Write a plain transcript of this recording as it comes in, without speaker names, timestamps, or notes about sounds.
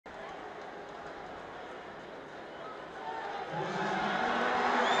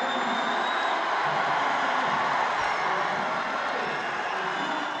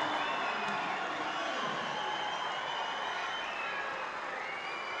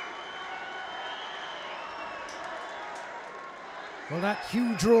Well, that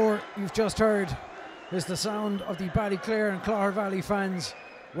huge roar you've just heard is the sound of the Ballyclare and Clogher Valley fans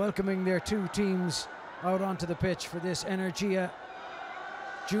welcoming their two teams out onto the pitch for this Energia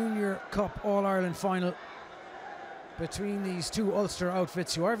Junior Cup All-Ireland final between these two Ulster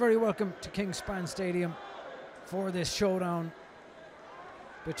outfits, who are very welcome to Kingspan Stadium for this showdown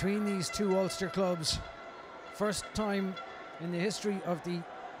between these two Ulster clubs. First time in the history of the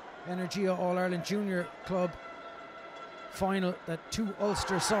Energia All-Ireland Junior Club final that two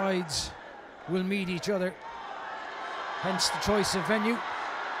Ulster sides will meet each other, hence the choice of venue.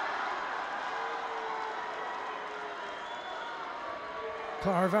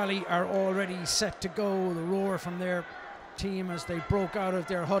 Clogher Valley are already set to go. The roar from their team as they broke out of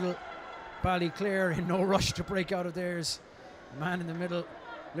their huddle. Ballyclare in no rush to break out of theirs. Man in the middle,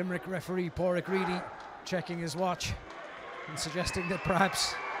 Limerick referee Pádraig Reedy, checking his watch and suggesting that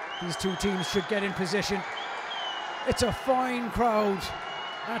perhaps these two teams should get in position. It's a fine crowd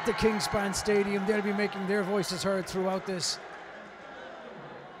at the Kingspan Stadium. They'll be making their voices heard throughout this,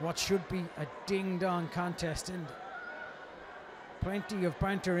 what should be a ding-dong contest, and plenty of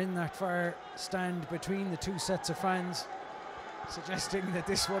banter in that far stand between the two sets of fans, suggesting that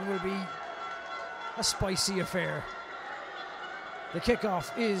this one will be a spicy affair. The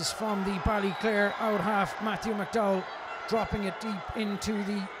kickoff is from the Ballyclare out half, Matthew McDowell dropping it deep into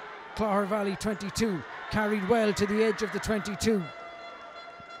the Clogher Valley 22, carried well to the edge of the 22.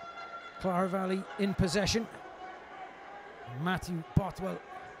 Clogher Valley in possession. Matthew Bothwell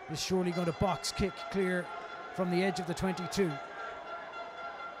is surely going to box kick clear from the edge of the 22.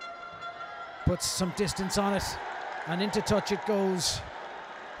 Puts some distance on it, and into touch it goes,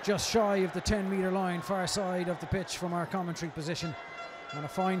 just shy of the 10-metre line, far side of the pitch from our commentary position. And a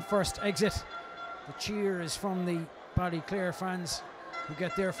fine first exit. The cheer is from the Ballyclare fans, who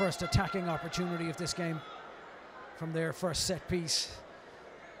get their first attacking opportunity of this game from their first set piece.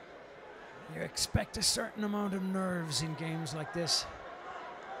 You expect a certain amount of nerves in games like this.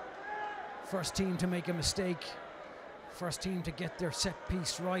 First team to make a mistake, first team to get their set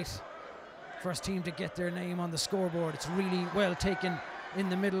piece right, first team to get their name on the scoreboard. It's really well taken in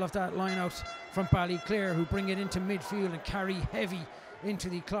the middle of that line out from Ballyclare, who bring it into midfield and carry heavy into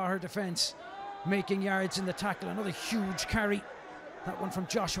the Clogher defence, making yards in the tackle. Another huge carry, that one from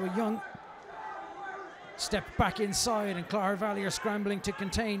Joshua Young. Step back inside, and Clogher Valley are scrambling to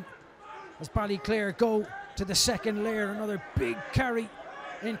contain as Ballyclare go to the second layer. Another big carry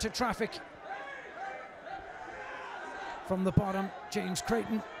into traffic from the bottom, James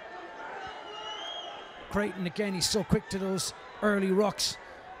Creighton. Creighton again, he's so quick to those early rucks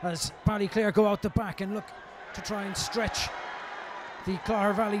as Ballyclare go out the back and look to try and stretch the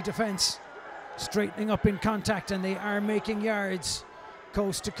Clogher Valley defence, straightening up in contact, and they are making yards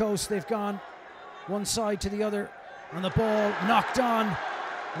coast to coast. They've gone one side to the other, and the ball knocked on,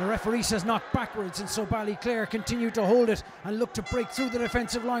 and the referee says knocked backwards, and so Ballyclare continue to hold it and look to break through the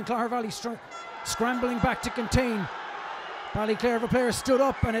defensive line. Clogher Valley scrambling back to contain. Ballyclare have a player stood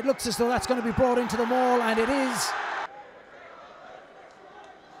up, and it looks as though that's going to be brought into the maul, and it is.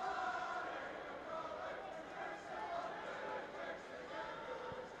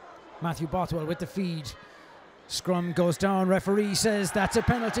 Matthew Bothwell with the feed. Scrum goes down, referee says that's a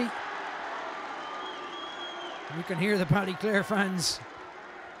penalty. You can hear the Ballyclare fans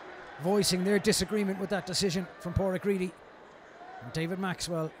voicing their disagreement with that decision from Pádraig Reedy. And David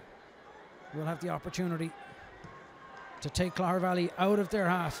Maxwell will have the opportunity to take Clogher Valley out of their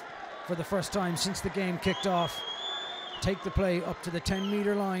half for the first time since the game kicked off. Take the play up to the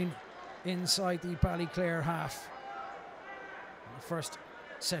 10-metre line inside the Ballyclare half. And the first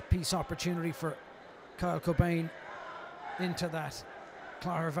set-piece opportunity for Kyle Cobain into that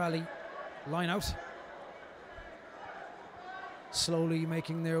Clogher Valley line-out. Slowly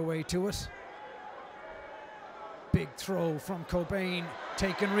making their way to it. Big throw from Cobain,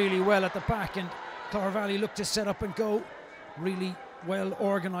 taken really well at the back, and Clogher Valley look to set up and go. Really well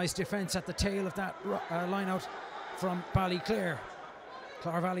organised defence at the tail of that line-out from Ballyclare.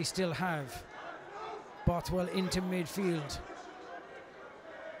 Clogher Valley still have Bothwell into midfield,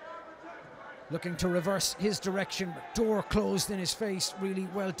 looking to reverse his direction. Door closed in his face, really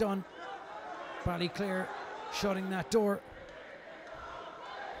well done. Ballyclare shutting that door.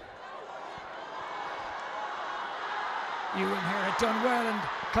 Ewan here had done well, and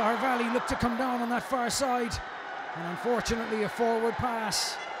Clogher Valley looked to come down on that far side, and unfortunately a forward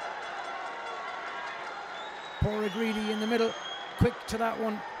pass. Pádraig Reedy in the middle, quick to that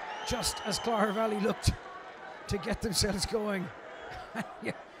one, just as Clogher Valley looked to get themselves going.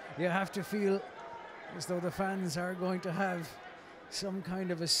 You have to feel as though the fans are going to have some kind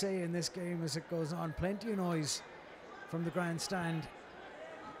of a say in this game as it goes on. Plenty of noise from the grandstand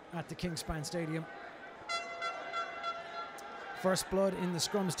at the Kingspan Stadium. First blood in the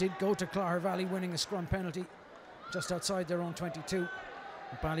scrums did go to Clogher Valley, winning a scrum penalty just outside their own 22.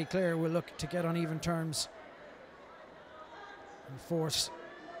 Ballyclare will look to get on even terms and force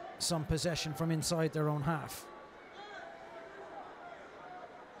some possession from inside their own half.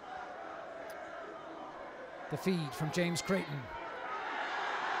 The feed from James Creighton.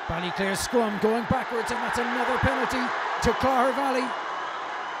 Ballyclare scrum going backwards, and that's another penalty to Clogher Valley.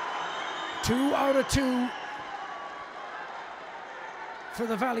 2 out of 2 for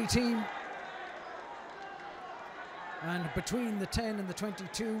the Valley team. And between the 10 and the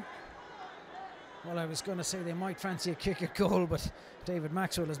 22, well, I was going to say they might fancy a kick at goal, but David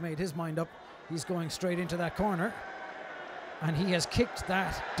Maxwell has made his mind up. He's going straight into that corner, and he has kicked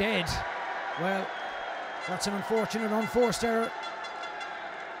that dead. Well, that's an unfortunate unforced error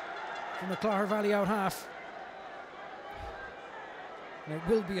from the Clogher Valley out half. And it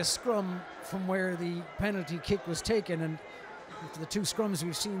will be a scrum from where the penalty kick was taken, and after the 2 scrums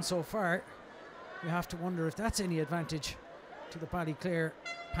we've seen so far, you have to wonder if that's any advantage to the Ballyclare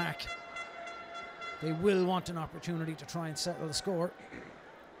pack. They will want an opportunity to try and settle the score,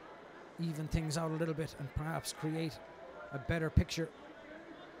 even things out a little bit, and perhaps create a better picture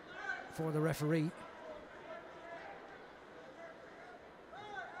for the referee.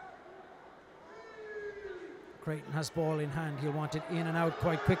 Creighton has ball in hand. He'll want it in and out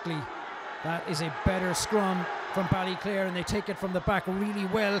quite quickly. That is a better scrum from Ballyclare, and they take it from the back, really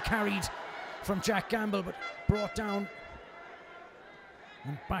well carried from Jack Gamble, but brought down.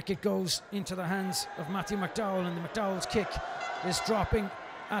 And back it goes into the hands of Matthew McDowell, and the McDowell's kick is dropping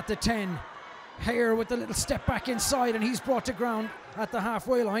at the 10. Hare with the little step back inside, and he's brought to ground at the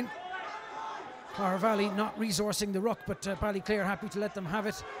halfway line. Clogher Valley not resourcing the ruck, but Ballyclare happy to let them have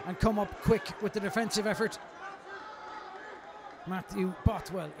it and come up quick with the defensive effort. Matthew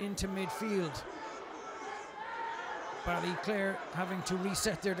Bothwell into midfield. Ballyclare having to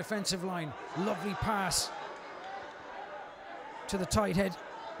reset their defensive line. Lovely pass to the tight head,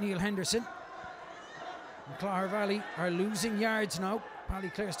 Neil Henderson. And Clogher Valley are losing yards now.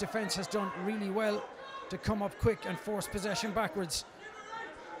 Ballyclare's defence has done really well to come up quick and force possession backwards.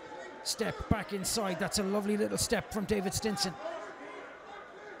 Step back inside. That's a lovely little step from David Stinson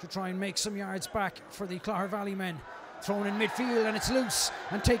to try and make some yards back for the Clogher Valley men. Thrown in midfield, and it's loose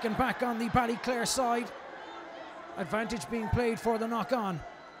and taken back on the Ballyclare side. Advantage being played for the knock-on.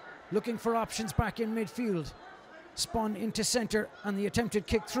 Looking for options back in midfield. Spun into centre, and the attempted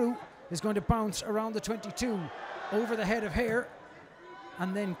kick through is going to bounce around the 22 over the head of Hare,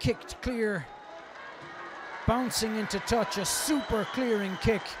 and then kicked clear, bouncing into touch. A super clearing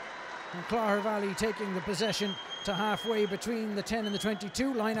kick, and Clogher Valley taking the possession to halfway between the 10 and the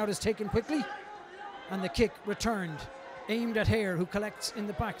 22. Line out is taken quickly, and the kick returned, aimed at Hare, who collects in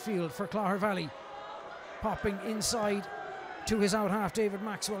the backfield for Clogher Valley. Popping inside to his out half, David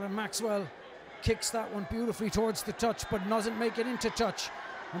Maxwell, and Maxwell kicks that one beautifully towards the touch, but doesn't make it into touch.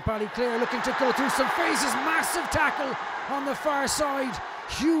 And Ballyclare looking to go through some phases. Massive tackle on the far side.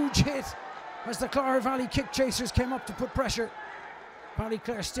 Huge hit as the Clogher Valley kick chasers came up to put pressure.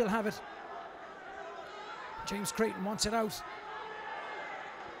 Ballyclare still have it. James Creighton wants it out.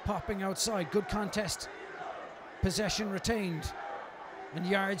 Popping outside. Good contest. Possession retained. And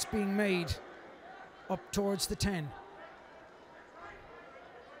yards being made up towards the 10.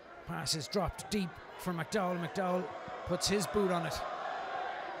 Pass is dropped deep for McDowell. McDowell puts his boot on it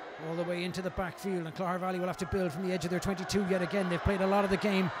all the way into the backfield, and Clogher Valley will have to build from the edge of their 22 yet again. They've played a lot of the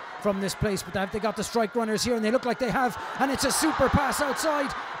game from this place, but they got the strike runners here, and they look like they have, and it's a super pass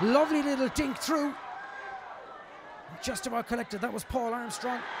outside. Lovely little dink through. Just about collected. That was Paul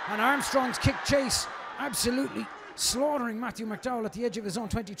Armstrong, and Armstrong's kick chase absolutely slaughtering Matthew McDowell at the edge of his own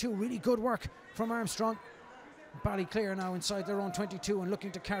 22. Really good work from Armstrong. Ballyclare now inside their own 22 and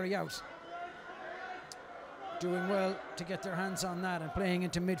looking to carry out. Doing well to get their hands on that and playing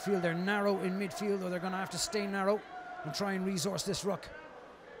into midfield. They're narrow in midfield, though they're going to have to stay narrow and try and resource this ruck.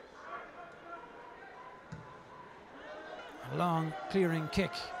 A long clearing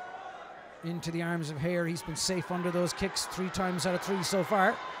kick into the arms of Hare. He's been safe under those kicks 3 times out of 3 so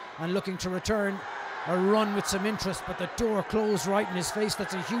far, and looking to return a run with some interest, but the door closed right in his face.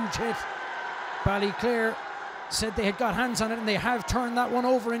 That's a huge hit. Ballyclare said they had got hands on it, and they have turned that one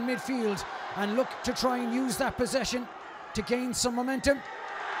over in midfield and look to try and use that possession to gain some momentum.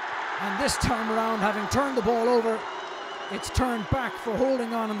 And this time around, having turned the ball over, it's turned back for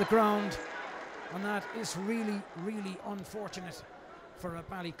holding on the ground, and that is really, really unfortunate for a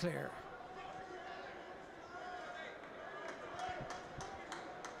Ballyclare.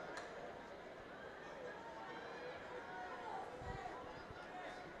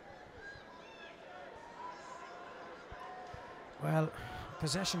 Well,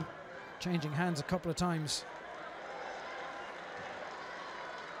 possession changing hands a couple of times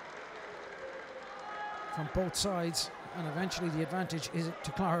from both sides, and eventually the advantage is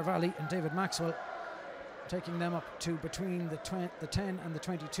to Clogher Valley and David Maxwell, taking them up to between the 10 and the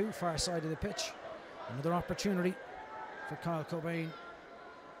 22, far side of the pitch. Another opportunity for Kyle Cobain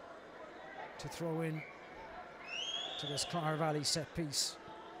to throw in to this Clogher Valley set piece.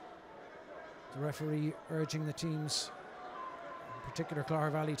 The referee urging the teams, in particular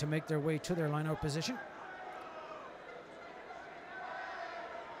Clogher Valley, to make their way to their line-out position.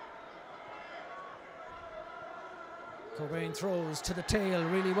 Cobain throws to the tail,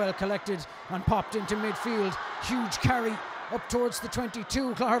 really well collected and popped into midfield. Huge carry up towards the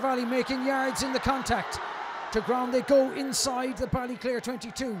 22. Clogher Valley making yards in the contact. To ground they go inside the Ballyclare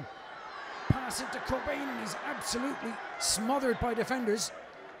 22. Pass it to Cobain and he's absolutely smothered by defenders.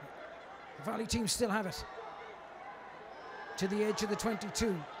 The Valley team still have it. To the edge of the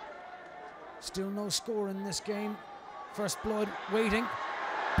 22. Still no score in this game. First blood waiting.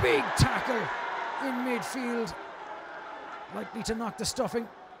 Big tackle in midfield. Likely to knock the stuffing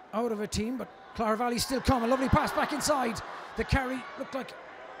out of a team, but Clogher Valley still come. A lovely pass back inside. The carry looked like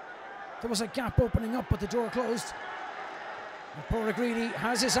there was a gap opening up, but the door closed. And Poragrini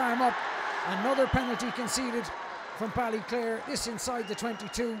has his arm up. Another penalty conceded from Ballyclare. This inside the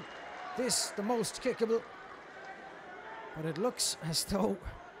 22. This the most kickable. But it looks as though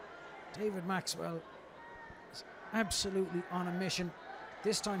David Maxwell is absolutely on a mission.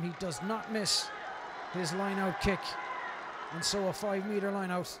 This time he does not miss his line-out kick. And so a 5-metre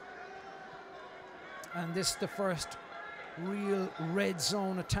line out. And this the first real red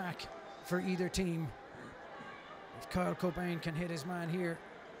zone attack for either team. If Kyle Cobain can hit his man here,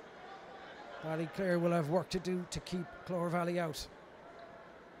 Ballyclare will have work to do to keep Clogher Valley out.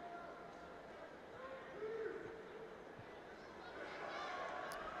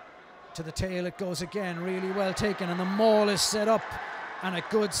 To the tail it goes again, really well taken, and the maul is set up and a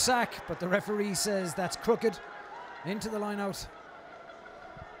good sack, but the referee says that's crooked. Into the line out,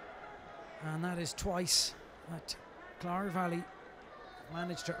 and that is twice that Clogher Valley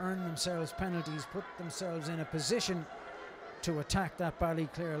managed to earn themselves penalties, put themselves in a position to attack that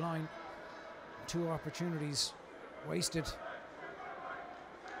Ballyclare line. 2 opportunities wasted.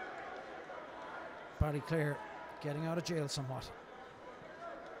 Ballyclare getting out of jail somewhat.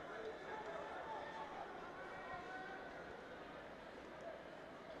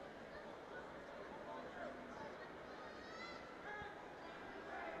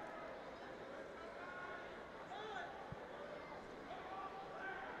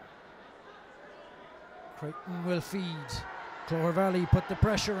 Creighton will feed. Clogher Valley put the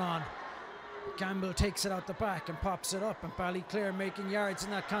pressure on. Gamble takes it out the back and pops it up, and Ballyclare making yards in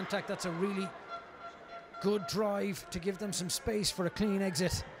that contact. That's a really good drive to give them some space for a clean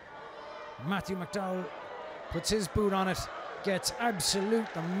exit. Matthew McDowell puts his boot on it, gets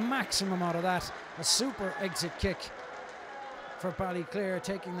the maximum out of that. A super exit kick for Ballyclare,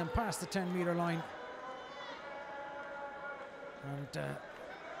 taking them past the 10-metre line. And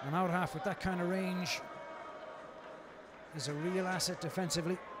an out half with that kind of range is a real asset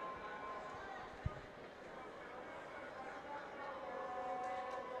defensively.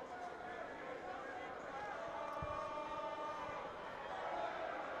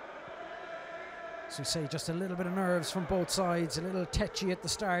 So you say just a little bit of nerves from both sides, a little tetchy at the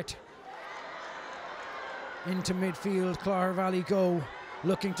start. Into midfield, Clogher Valley go,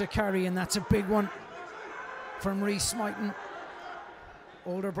 looking to carry, and that's a big one from Rhys Smighton,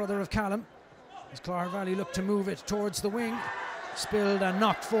 older brother of Callum. As Clogher Valley look to move it towards the wing, spilled and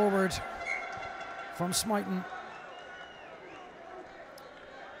knocked forward from Smighton.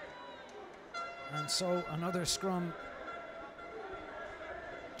 And so another scrum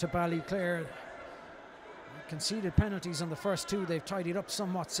to Ballyclare. Conceded penalties on the first 2. They've tidied up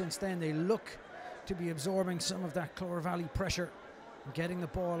somewhat since then. They look to be absorbing some of that Clogher Valley pressure and getting the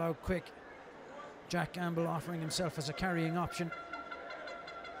ball out quick. Jack Gamble offering himself as a carrying option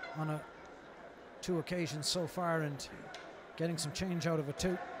on 2 occasions so far, and getting some change out of it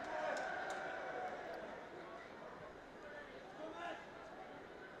too.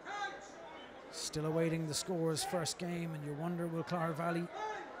 Still awaiting the scores first game, and you wonder, will Clogher Valley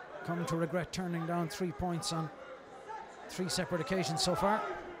come to regret turning down 3 points on 3 separate occasions so far?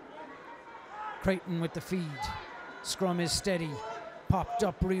 Creighton with the feed. Scrum is steady, popped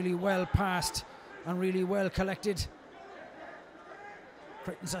up really well past and really well collected.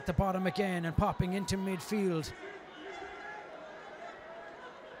 Creighton's at the bottom again and popping into midfield.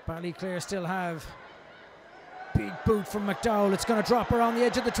 Ballyclare still have Big boot from McDowell. It's going to drop around the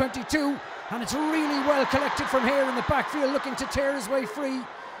edge of the 22, and it's really well collected from here in the backfield, looking to tear his way free.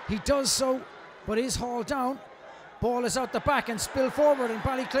 He does so, but is hauled down. Ball is out the back and spilled forward, and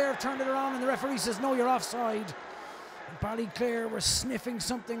Ballyclare have turned it around, and the referee says, no, you're offside. And Ballyclare were sniffing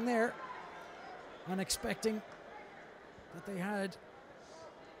something there and expecting that they had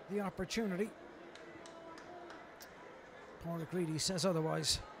the opportunity. Paul Greedy says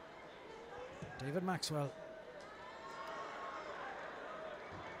otherwise. David Maxwell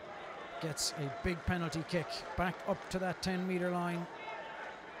gets a big penalty kick back up to that 10-metre line.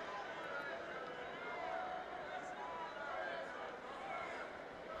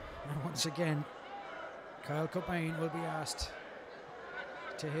 And once again, Kyle Cobain will be asked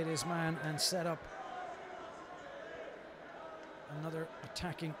to hit his man and set up another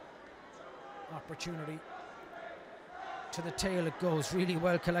attacking opportunity. To the tail it goes, really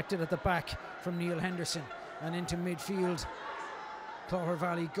well collected at the back from Neil Henderson, and into midfield. Clogher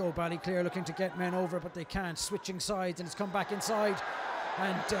Valley go. Ballyclare looking to get men over, but they can't. Switching sides, and it's come back inside,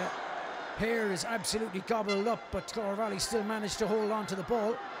 and Hare is absolutely gobbled up, but Clogher Valley still managed to hold on to the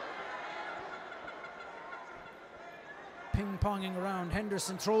ball. Ping-ponging around.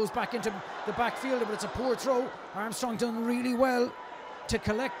 Henderson throws back into the backfield, but it's a poor throw. Armstrong done really well to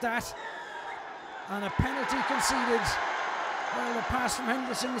collect that, and a penalty conceded. Well, the pass from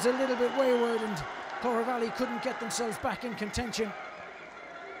Henderson was a little bit wayward, and Clogher Valley couldn't get themselves back in contention.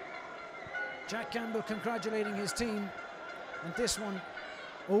 Jack Campbell congratulating his team, and this one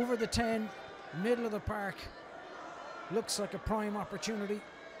over the 10, middle of the park, looks like a prime opportunity.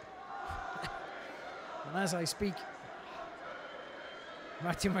 And as I speak,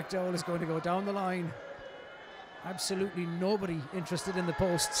 Matthew McDowell is going to go down the line. Absolutely nobody interested in the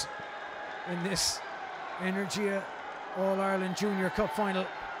posts in this Energia All-Ireland Junior Cup final.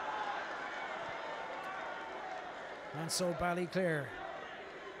 And so Ballyclare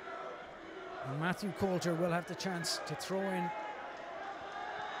and Matthew Coulter will have the chance to throw in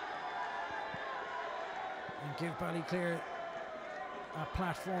and give Ballyclare a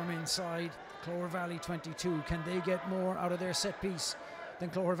platform inside Clogher Valley 22. Can they get more out of their set piece than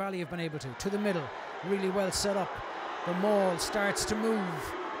Clogher Valley have been able to? To the middle, really well set up. The maul starts to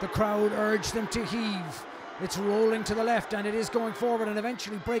move. The crowd urge them to heave. It's rolling to the left, and it is going forward and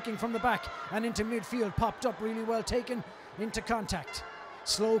eventually breaking from the back and into midfield. Popped up, really well taken into contact.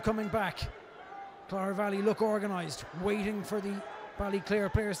 Slow coming back. Clogher Valley look organised, waiting for the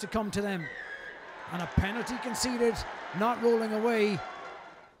Ballyclare players to come to them. And a penalty conceded, not rolling away.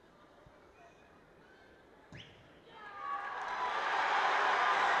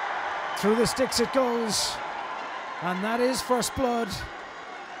 Through the sticks it goes, and that is first blood.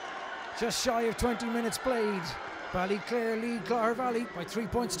 Just shy of 20 minutes played. Ballyclare lead Clogher Valley by 3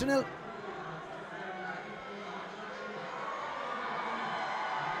 points to 0.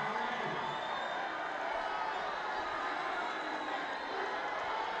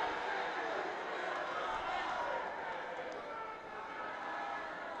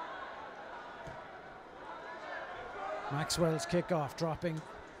 Maxwell's kickoff dropping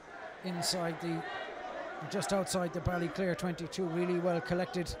inside just outside the Ballyclare 22, really well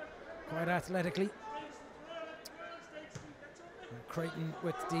collected, quite athletically. And Creighton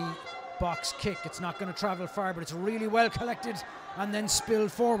with the box kick. It's not going to travel far, but it's really well collected and then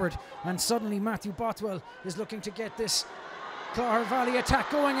spilled forward. And suddenly Matthew Bothwell is looking to get this Clogher Valley attack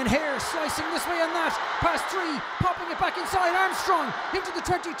going, and Hare slicing this way and that. Past 3, popping it back inside. Armstrong into the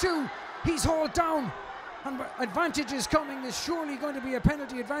 22. He's hauled down. And advantage is coming. There's surely going to be a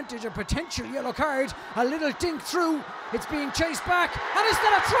penalty advantage, a potential yellow card. A little dink through. It's being chased back. And is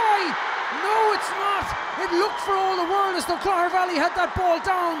that a try? No, it's not. It looked for all the world as though Clogher Valley had that ball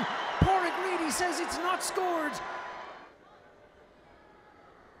down. Porrick Reedy says it's not scored.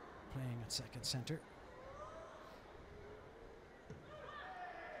 Playing at second centre.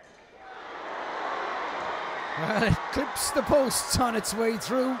 Well, it clips the posts on its way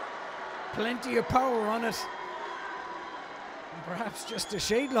through. Plenty of power on it. And perhaps just a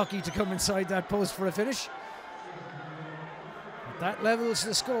shade lucky to come inside that post for a finish. But that levels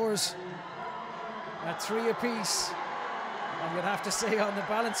the scores at 3 apiece. And you'd have to say, on the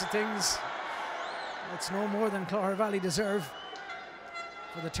balance of things, it's no more than Clogher Valley deserve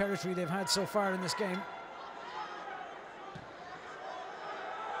for the territory they've had so far in this game.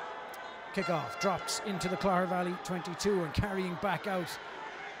 Kickoff drops into the Clogher Valley 22 and carrying back out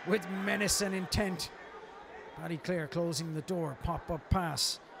with menace and intent. Ballyclare closing the door. Pop-up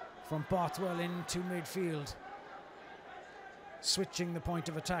pass from Bothwell into midfield. Switching the point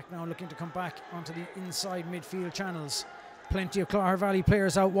of attack now, looking to come back onto the inside midfield channels. Plenty of Clogher Valley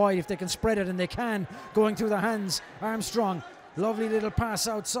players out wide if they can spread it, and they can, going through the hands. Armstrong, lovely little pass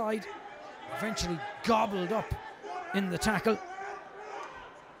outside, eventually gobbled up in the tackle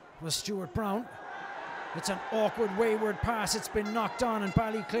was Stuart Brown. It's an awkward, wayward pass. It's been knocked on, and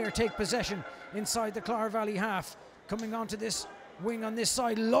Ballyclare take possession inside the Clogher Valley half. Coming onto this wing on this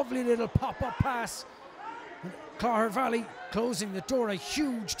side, lovely little pop-up pass. Clogher Valley closing the door. A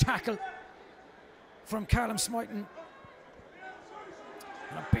huge tackle from Callum Smighton.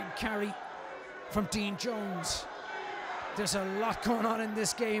 And a big carry from Dean Jones. There's a lot going on in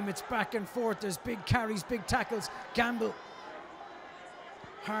this game. It's back and forth. There's big carries, big tackles. Gamble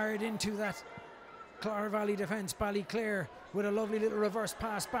hard into that Clogher Valley defence. Ballyclare with a lovely little reverse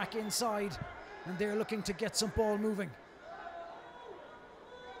pass back inside, and they're looking to get some ball moving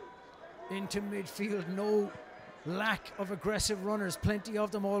into midfield. No lack of aggressive runners, plenty of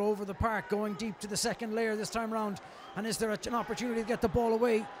them all over the park, going deep to the second layer this time round. And is there an opportunity to get the ball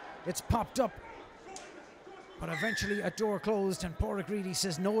away? It's popped up, but eventually a door closed, and Padraig Reedy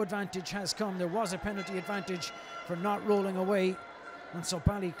says no advantage has come. There was a penalty advantage for not rolling away, and so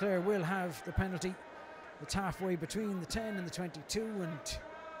Ballyclare will have the penalty. It's halfway between the 10 and the 22, and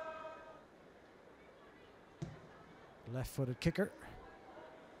left-footed kicker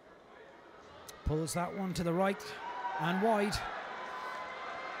pulls that one to the right and wide,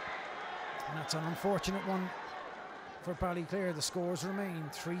 and that's an unfortunate one for Ballyclare. The scores remain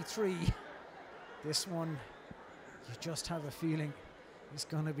 3-3. This one, you just have a feeling is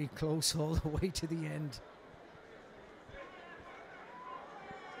going to be close all the way to the end.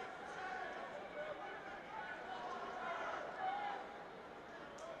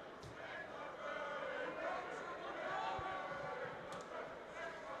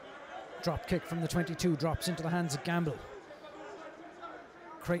 Drop kick from the 22 drops into the hands of Gamble.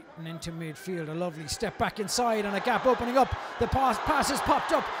 Creighton into midfield, a lovely step back inside and a gap opening up. The pass has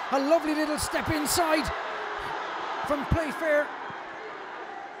popped up, a lovely little step inside from Playfair.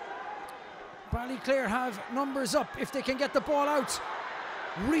 Ballyclare have numbers up if they can get the ball out.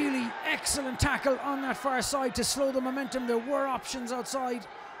 Really excellent tackle on that far side to slow the momentum. There were options outside.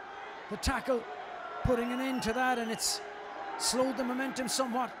 The tackle putting an end to that, and it's slowed the momentum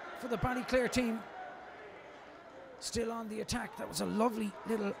somewhat for the Ballyclare team. Still on the attack. That was a lovely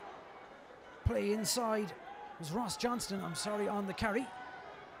little play inside. It was Ross Johnston, on the carry.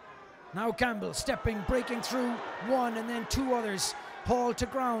 Now Gamble stepping, breaking through one and then two others. Hauled to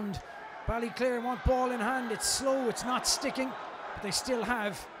ground. Ballyclare want ball in hand. It's slow, it's not sticking, but they still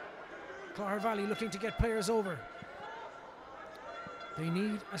have Clogher Valley looking to get players over. They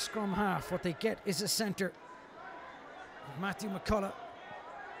need a scrum half. What they get is a centre. Matthew McCullough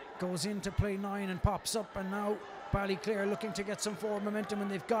goes in to play 9 and pops up, and now Ballyclare looking to get some forward momentum, and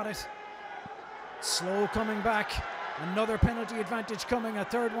they've got it. Slow coming back. Another penalty advantage coming, a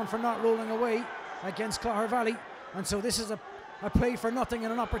third one for not rolling away against Clogher Valley. And so this is a play for nothing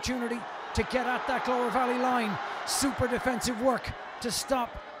and an opportunity to get at that Clogher Valley line. Super defensive work to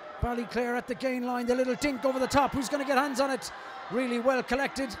stop Ballyclare at the gain line. The little dink over the top. Who's going to get hands on it? Really well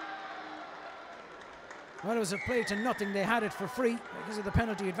collected. Well, it was a play to nothing. They had it for free because of the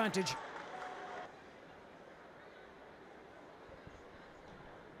penalty advantage.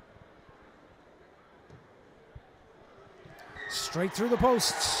 Straight through the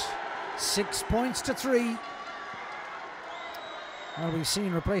posts. 6 points to 3. Well, we've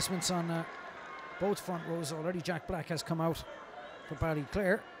seen replacements on both front rows already. Jack Black has come out for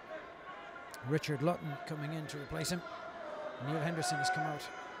Ballyclare. Richard Lutton coming in to replace him. Neil Henderson has come out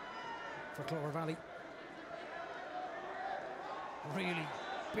for Clogher Valley. Really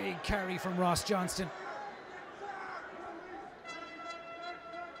big carry from Ross Johnston.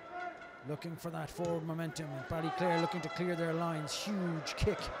 Looking for that forward momentum, and Ballyclare looking to clear their lines. Huge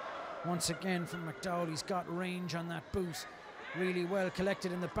kick once again from McDowell. He's got range on that boot. Really well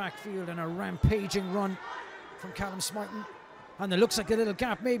collected in the backfield, and a rampaging run from Callum Smighton. And there looks like a little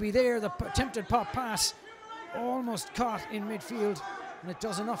gap maybe there. The attempted pop pass almost caught in midfield, and it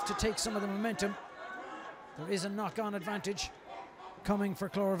does enough to take some of the momentum. There is a knock-on advantage coming for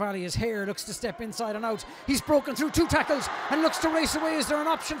Clogher Valley. His hair looks to step inside and out. He's broken through 2 tackles and looks to race away. Is there an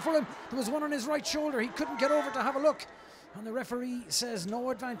option for him? There was one on his right shoulder. He couldn't get over to have a look, and the referee says no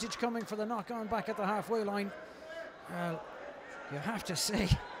advantage coming for the knock-on back at the halfway line. Well, you have to say,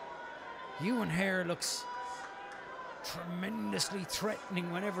 Ewan Hare looks tremendously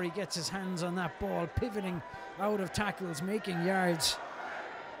threatening whenever he gets his hands on that ball, pivoting out of tackles, making yards.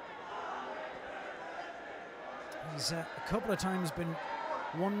 He's a couple of times been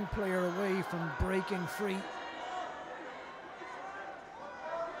one player away from breaking free.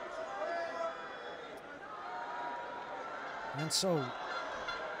 And so,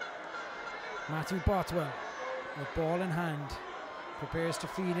 Matthew Bothwell, with ball in hand, prepares to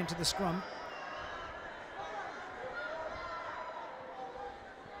feed into the scrum.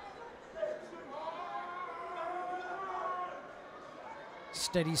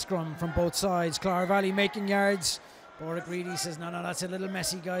 Steady scrum from both sides. Clogher Valley making yards. Boric Reedy says, no, that's a little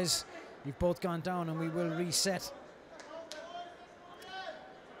messy, guys. You've both gone down and we will reset.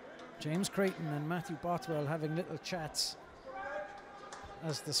 James Creighton and Matthew Bothwell having little chats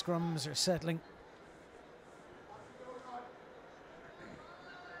as the scrums are settling.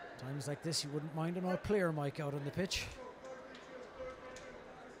 Times like this, you wouldn't mind an old player mic out on the pitch.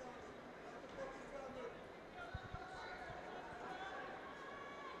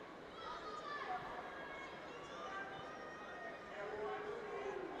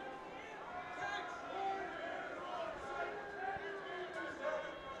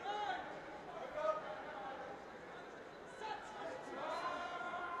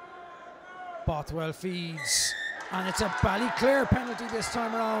 Bothwell feeds, and it's a Ballyclare penalty this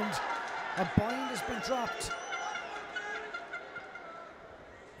time around. A bind has been dropped,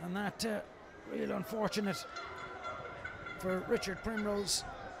 and that real unfortunate for Richard Primrose,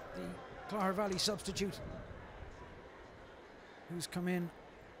 the Clogher Valley substitute, who's come in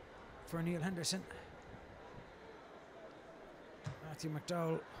for Neil Henderson. Matthew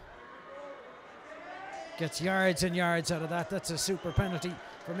McDowell gets yards and yards out of that. That's a super penalty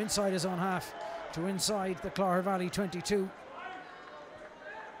from inside his own half to inside the Clogher Valley 22.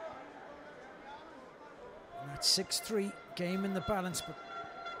 And that's 6-3, game in the balance, but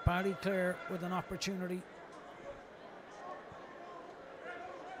Ballyclare with an opportunity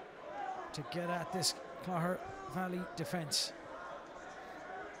to get at this Clogher Valley defence.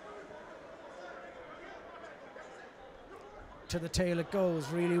 To the tail it goes,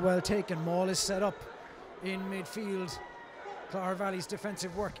 really well taken. Maul is set up in midfield. Clogher Valley's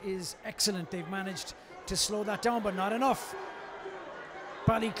defensive work is excellent. They've managed to slow that down, but not enough.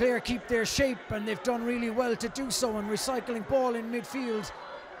 Ballyclare keep their shape, and they've done really well to do so, and recycling ball in midfield.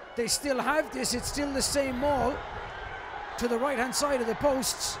 They still have this, it's still the same Maul to the right hand side of the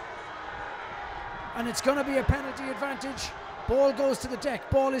posts, and it's going to be a penalty advantage. Ball goes to the deck,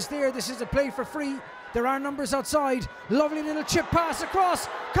 ball is there, this is a play for free. There are numbers outside. Lovely little chip pass across,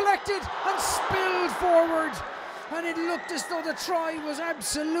 collected and spilled forward. And it looked as though the try was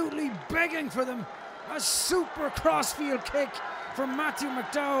absolutely begging for them. A super crossfield kick from Matthew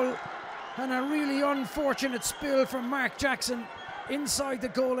McDowell, and a really unfortunate spill from Mark Jackson inside the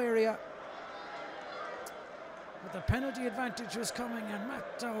goal area. But the penalty advantage was coming, and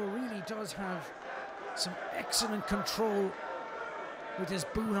McDowell really does have some excellent control with his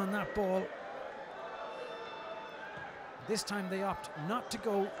boot on that ball. This time they opt not to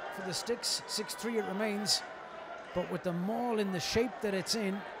go for the sticks. 6-3 it remains. But with the Maul in the shape that it's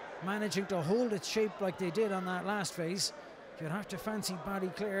in, managing to hold its shape like they did on that last phase, you'd have to fancy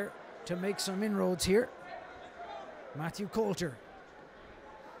Ballyclare to make some inroads here. Matthew Coulter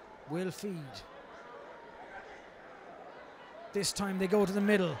will feed. This time they go to the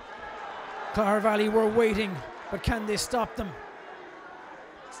middle. Clogher Valley were waiting, but can they stop them?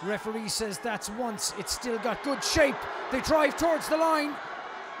 Referee says that's once. It's still got good shape. They drive towards the line,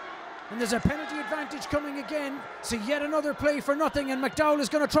 and there's a penalty advantage coming again. So yet another play for nothing, and McDowell is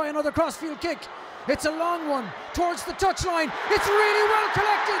going to try another crossfield kick. It's a long one towards the touchline. It's really well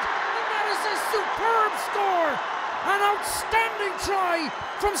collected, and that is a superb score. An outstanding try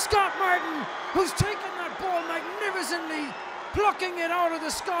from Scott Martin, who's taken that ball magnificently, plucking it out of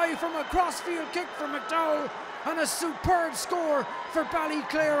the sky from a crossfield kick from McDowell, and a superb score for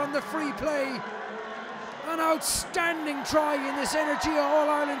Ballyclare on the free play. An outstanding try in this Energia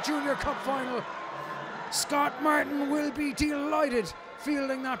All-Ireland Junior Cup final. Scott Martin will be delighted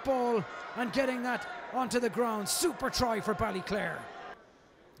fielding that ball and getting that onto the ground. Super try for Ballyclare.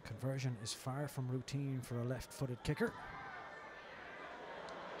 Conversion is far from routine for a left-footed kicker.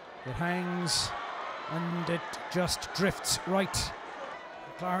 It hangs and it just drifts right.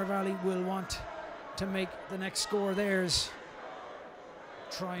 Clogher Valley will want to make the next score theirs.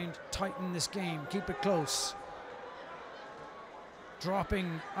 Try and tighten this game, keep it close.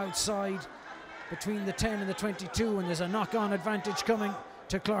 Dropping outside between the 10 and the 22, and there's a knock-on advantage coming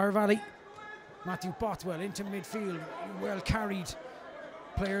to Clogher Valley. Matthew Bothwell into midfield, well carried.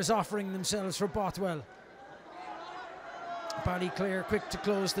 Players offering themselves for Bothwell. Ballyclare quick to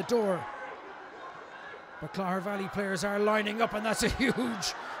close the door. But Clogher Valley players are lining up, and that's a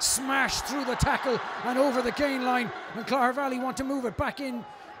huge smash through the tackle and over the gain line. And Clogher Valley want to move it back in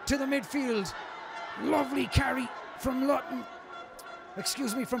to the midfield. Lovely carry from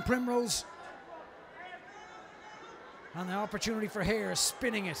from Primrose. And the opportunity for Hare,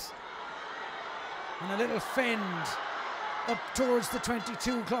 spinning it. And a little fend up towards the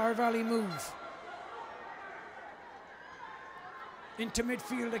 22. Clogher Valley move. Into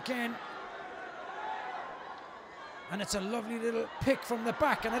midfield again. And it's a lovely little pick from the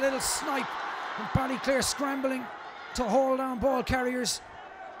back and a little snipe. And Ballyclare scrambling to haul down ball carriers.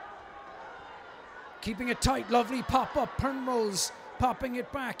 Keeping it tight, lovely pop up. Penrose popping it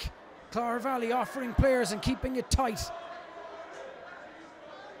back. Clogher Valley offering players and keeping it tight.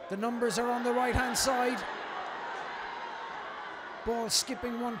 The numbers are on the right hand side. Ball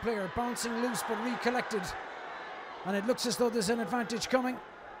skipping one player, bouncing loose but recollected. And it looks as though there's an advantage coming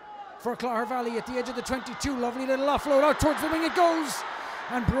for Clogher Valley at the edge of the 22. Lovely little offload out towards the wing it goes.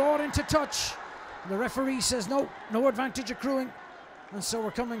 And brought into touch. The referee says no advantage accruing. And so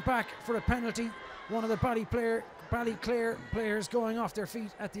we're coming back for a penalty. One of the Ballyclare players going off their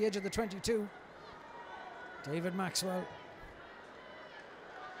feet at the edge of the 22. David Maxwell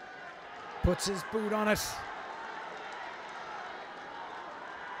puts his boot on it.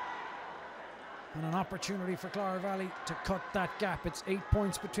 And an opportunity for Clogher Valley to cut that gap. It's 8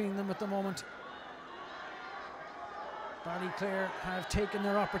 points between them at the moment. Ballyclare have taken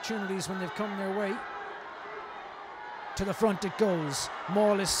their opportunities when they've come their way. To the front it goes.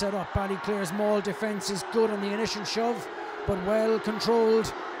 Maul is set up. Ballyclare's maul defence is good on the initial shove, but well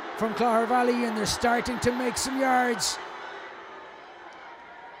controlled from Clogher Valley, and they're starting to make some yards.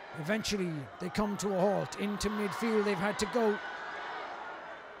 Eventually they come to a halt. Into midfield they've had to go.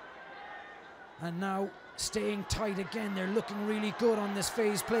 And now staying tight again. They're looking really good on this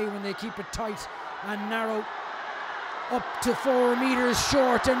phase play when they keep it tight and narrow. Up to 4 metres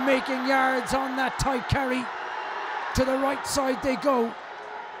short and making yards on that tight carry. To the right side they go.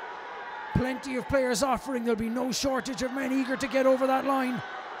 Plenty of players offering. There'll be no shortage of men eager to get over that line.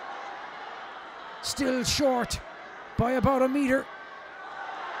 Still short by about a metre.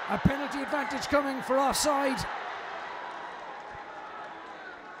 A penalty advantage coming for offside.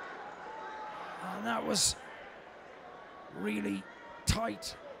 And that was really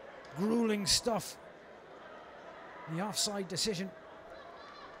tight, grueling stuff. The offside decision.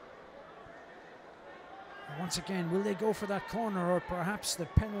 And once again, will they go for that corner or perhaps the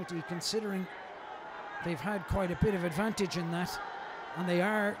penalty, considering they've had quite a bit of advantage in that, and they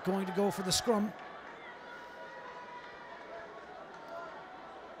are going to go for the scrum.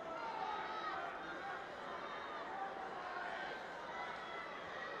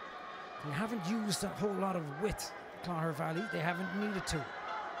 They haven't used a whole lot of width, Clogher Valley. They haven't needed to.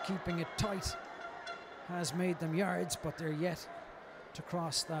 Keeping it tight has made them yards, but they're yet to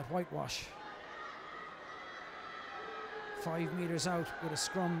cross that whitewash. 5 metres out with a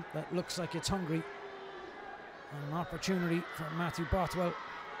scrum that looks like it's hungry. And an opportunity for Matthew Bothwell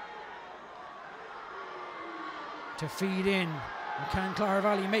to feed in. And can Clogher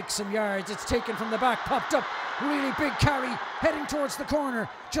Valley make some yards? It's taken from the back, popped up. Really big carry, heading towards the corner,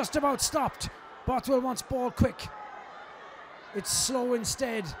 just about stopped. Bothwell wants ball quick. It's slow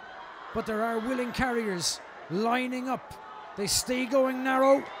instead, but there are willing carriers lining up. They stay going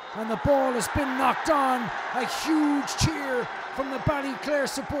narrow, and the ball has been knocked on. A huge cheer from the Ballyclare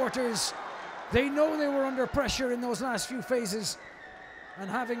supporters. They know they were under pressure in those last few phases, and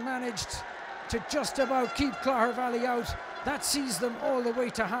having managed to just about keep Clogher Valley out, that sees them all the way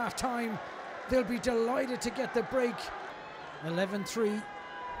to half-time. They'll be delighted to get the break. 11-3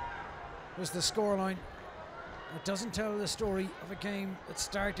 was the scoreline. It doesn't tell the story of a game that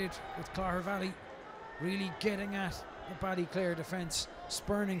started with Clogher Valley really getting at the Ballyclare defence,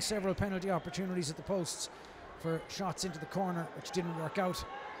 spurning several penalty opportunities at the posts for shots into the corner, which didn't work out.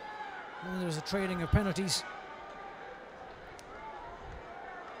 And there was a trading of penalties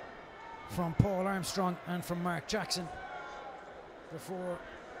from Paul Armstrong and from Mark Jackson before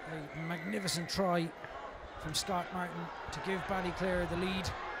a magnificent try from Scott Martin to give Ballyclare the lead.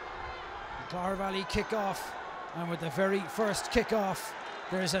 The Clogher Valley kick off, and with the very first kick off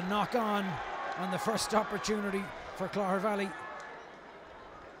there's a knock on the first opportunity for Clogher Valley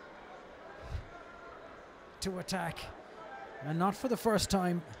to attack, and not for the first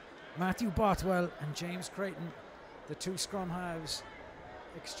time. Matthew Bothwell and James Creighton, the two scrum halves,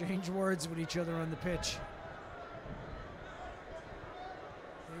 exchange words with each other on the pitch.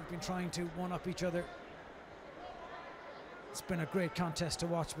 They've been trying to one-up each other. It's been a great contest to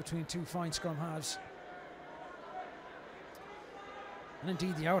watch between two fine scrum halves. And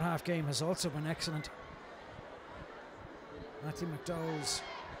indeed the out-half game has also been excellent. Matthew McDowell's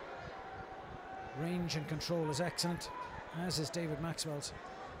range and control is excellent, as is David Maxwell's.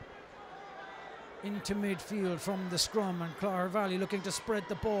 Into midfield from the scrum, and Clogher Valley looking to spread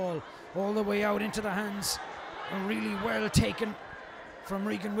the ball all the way out into the hands really well taken from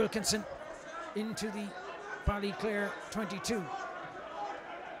Regan Wilkinson into the Ballyclare 22.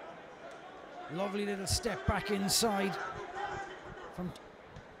 Lovely little step back inside from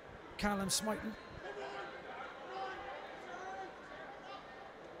Callum Smighton.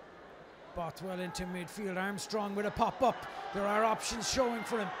 Bothwell into midfield. Armstrong with a pop up. There are options showing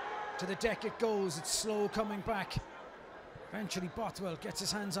for him. To the deck it goes. It's slow coming back. Eventually Bothwell gets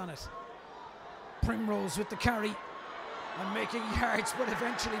his hands on it. Primrose with the carry and making yards, but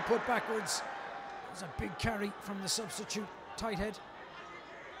eventually put backwards. There's a big carry from the substitute tight head.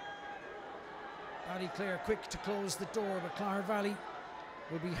 Ballyclare quick to close the door, but Clogher Valley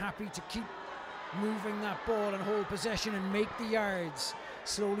will be happy to keep moving that ball and hold possession and make the yards.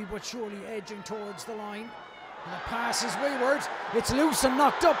 Slowly but surely edging towards the line. And the pass is wayward. It's loose and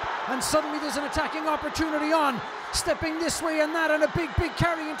knocked up, and suddenly there's an attacking opportunity on. Stepping this way and that, and a big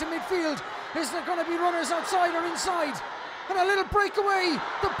carry into midfield. Is there going to be runners outside or inside? And a little breakaway.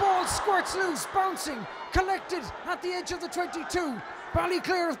 The ball squirts loose, bouncing, collected at the edge of the 22.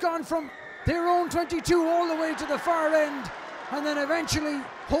 Ballyclare have gone from their own 22 all the way to the far end, and then eventually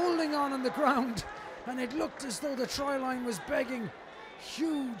holding on the ground. And it looked as though the try line was begging.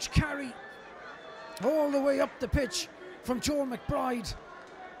 Huge carry all the way up the pitch from Joel McBride,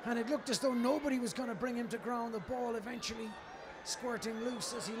 and it looked as though nobody was going to bring him to ground. The ball eventually squirting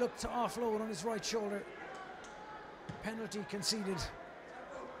loose as he looked to offload on his right shoulder. Penalty conceded.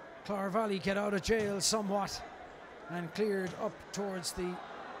 Clogher Valley get out of jail somewhat and cleared up towards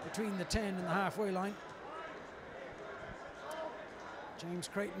between the 10 and the halfway line. James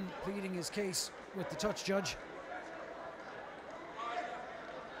Creighton pleading his case with the touch judge.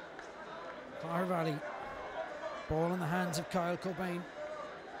 Clogher Valley, ball in the hands of Kyle Cobain,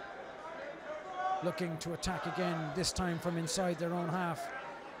 looking to attack again, this time from inside their own half.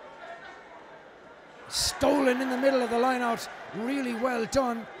 Stolen in the middle of the line out, really well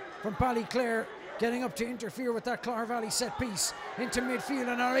done from Ballyclare, getting up to interfere with that Clogher Valley set piece into midfield,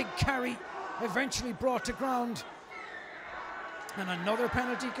 and a big carry eventually brought to ground. And another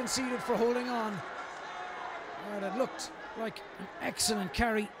penalty conceded for holding on. Well, it looked like an excellent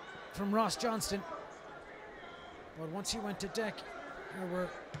carry from Ross Johnston, but once he went to deck, there were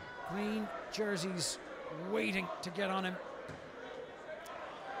green jerseys waiting to get on him.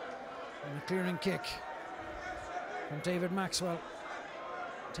 And a clearing kick from David Maxwell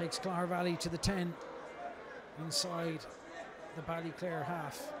takes Clogher Valley to the 10 inside the Ballyclare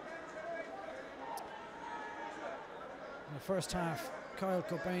half. In the first half, Kyle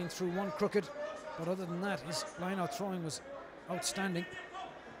Cobain threw one crooked, but other than that, his line-out throwing was outstanding.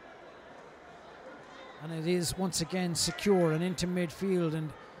 And it is once again secure and into midfield,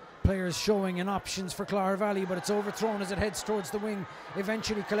 and players showing in options for Clogher Valley, but it's overthrown as it heads towards the wing.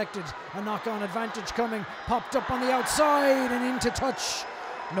 Eventually collected, a knock-on advantage coming, popped up on the outside and into touch.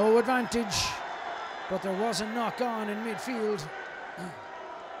 No advantage, but there was a knock-on in midfield.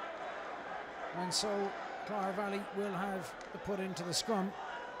 And so Clogher Valley will have the put into the scrum.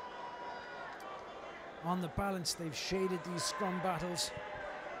 On the balance, they've shaded these scrum battles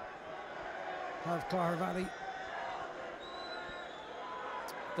of Clogher Valley,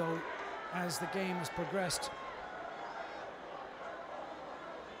 though as the game has progressed,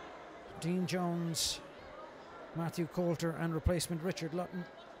 Dean Jones, Matthew Coulter and replacement Richard Lutton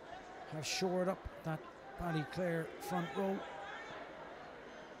have shored up that Ballyclare front row,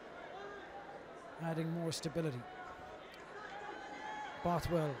 adding more stability.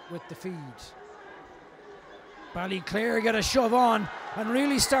 Bothwell with the feed. Ballyclare get a shove on and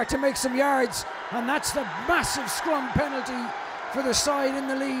really start to make some yards, and that's the massive scrum penalty for the side in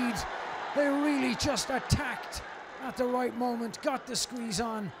the lead. They really just attacked at the right moment, got the squeeze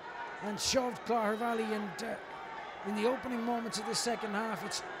on and shoved Clogher Valley, and in the opening moments of the second half,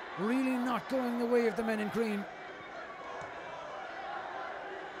 it's really not going the way of the men in green.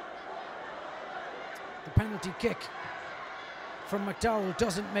 The penalty kick from McDowell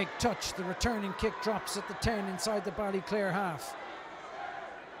doesn't make touch. The returning kick drops at the 10 inside the Ballyclare half.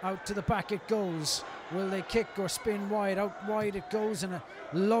 Out to the back it goes. Will they kick or spin wide? Out wide it goes, and a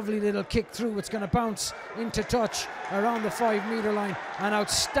lovely little kick through. It's going to bounce into touch around the 5-metre line. An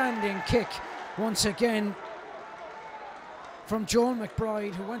outstanding kick once again from Joel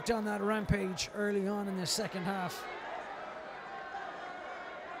McBride, who went down that rampage early on in the second half.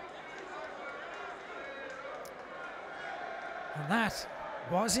 And that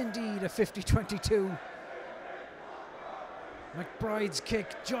was indeed a 50-22. McBride's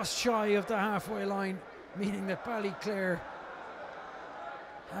kick just shy of the halfway line, meaning that Ballyclare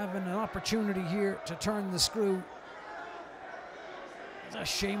having an opportunity here to turn the screw. It's a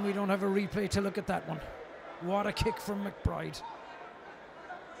shame we don't have a replay to look at that one. What a kick from McBride.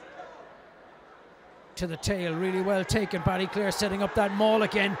 To the tail, really well taken. Ballyclare setting up that maul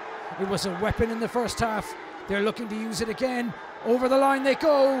again. It was a weapon in the first half. They're looking to use it again. Over the line they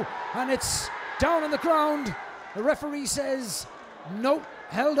go, and it's down on the ground. The referee says no,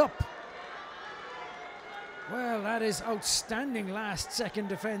 held up. Well, that is outstanding last-second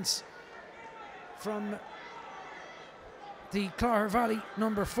defence from the Clogher Valley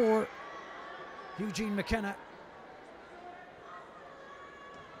number 4, Eugene McKenna.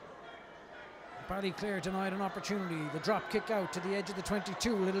 Ballyclare denied an opportunity. The drop kick out to the edge of the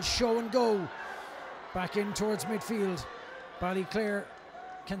 22. A little show and go. Back in towards midfield. Ballyclare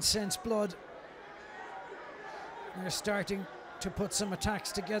can sense blood. They're starting to put some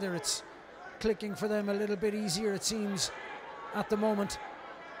attacks together. It's clicking for them a little bit easier, it seems, at the moment.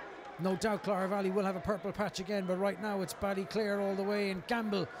 No doubt Clogher Valley will have a purple patch again, but right now it's Ballyclare all the way, and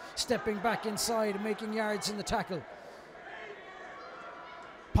Gamble stepping back inside and making yards in the tackle.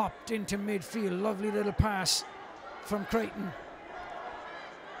 Popped into midfield, lovely little pass from Creighton.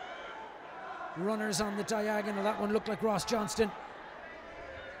 Runners on the diagonal, that one looked like Ross Johnston.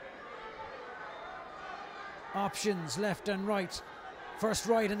 Options left and right. First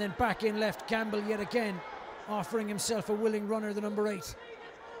right and then back in left. Gamble yet again, offering himself a willing runner, the number 8.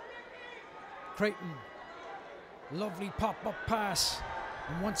 Creighton, lovely pop-up pass.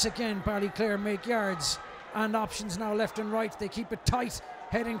 And once again, Ballyclare make yards. And options now left and right. They keep it tight,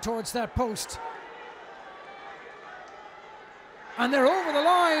 heading towards that post. And they're over the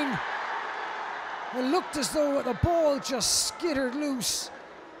line. It looked as though the ball just skittered loose.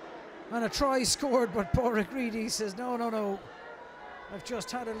 And a try scored, but Pádraig Reedy says, no, no, no. I've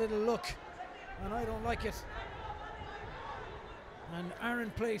just had a little look, and I don't like it. And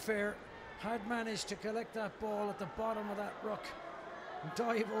Aaron Playfair had managed to collect that ball at the bottom of that ruck and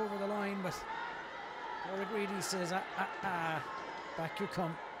dive over the line, but Pádraig Reedy says, back you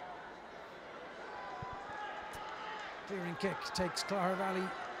come. Clearing kick takes Clogher Valley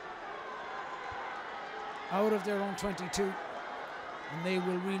out of their own 22, and they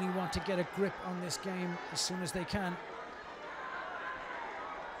will really want to get a grip on this game as soon as they can.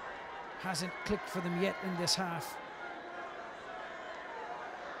 Hasn't clicked for them yet in this half.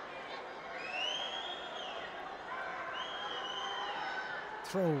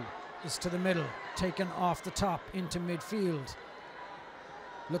 Throw is to the middle, taken off the top into midfield.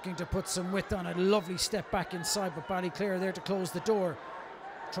 Looking to put some width on it. Lovely step back inside, but Ballyclare there to close the door.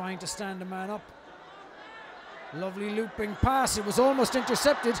 Trying to stand a man up. Lovely looping pass. It was almost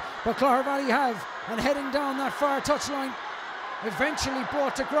intercepted, but Clogher Valley have. And heading down that far touchline. Eventually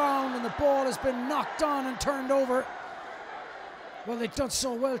brought to ground, and the ball has been knocked on and turned over. Well, they've done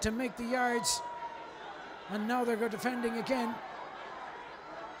so well to make the yards, and now they're defending again.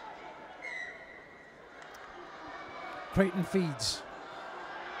 Creighton feeds.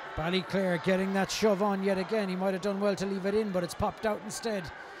 Ballyclare getting that shove on yet again. He might have done well to leave it in, but it's popped out instead.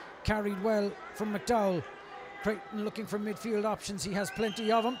 Carried well from McDowell. Creighton looking for midfield options. He has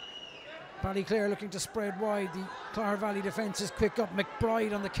plenty of them. Ballyclare looking to spread wide. The Clogher Valley defence is quick up.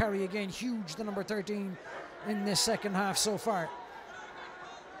 McBride on the carry again. Huge, the number 13 in this second half so far.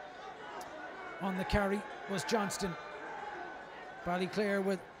 On the carry was Johnston. Ballyclare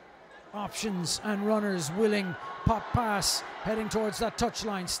with options and runners willing. Pop pass heading towards that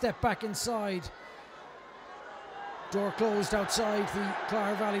touchline. Step back inside. Door closed outside the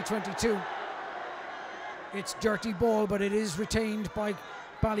Clogher Valley 22. It's dirty ball, but it is retained by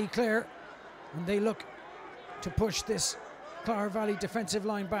Ballyclare. And they look to push this Clogher Valley defensive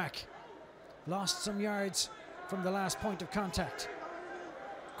line back. Lost some yards from the last point of contact.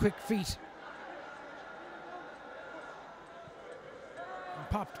 Quick feet. And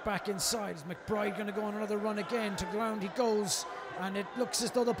popped back inside. Is McBride going to go on another run again? To ground he goes. And it looks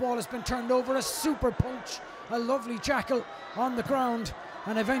as though the ball has been turned over. A super punch. A lovely jackal on the ground.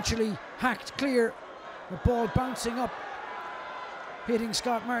 And eventually hacked clear. The ball bouncing up, hitting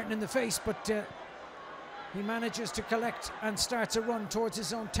Scott Martin in the face, but he manages to collect and starts a run towards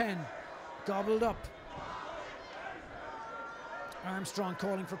his own 10. Gobbled up. Armstrong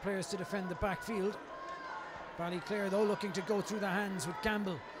calling for players to defend the backfield. Ballyclare though looking to go through the hands with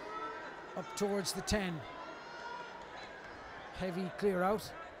Gamble up towards the 10. Heavy clear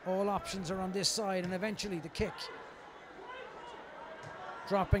out. All options are on this side, and eventually the kick.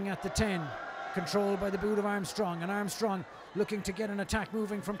 Dropping at the 10. Controlled by the boot of Armstrong, and Armstrong looking to get an attack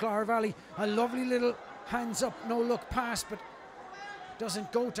moving from Clogher Valley. A lovely little hands up, no look pass, but doesn't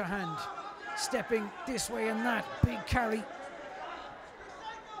go to hand. Stepping this way and that, big carry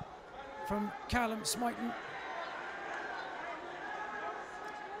from Callum Smighton.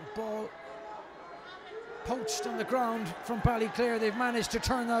 The ball poached on the ground from Ballyclare. They've managed to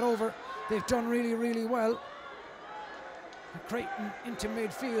turn that over. They've done really, really well. Creighton into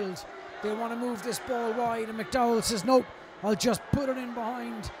midfield. They want to move this ball wide, and McDowell says, nope, I'll just put it in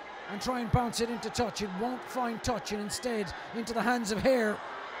behind and try and bounce it into touch. It won't find touch, and instead into the hands of Hare.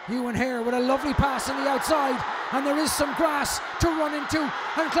 Ewan Hare with a lovely pass on the outside, and there is some grass to run into,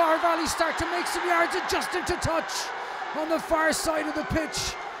 and Clogher Valley start to make some yards, and just into touch on the far side of the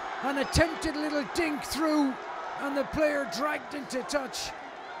pitch. An attempted little dink through, and the player dragged into touch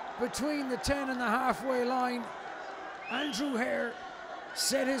between the 10 and the halfway line. Andrew Hare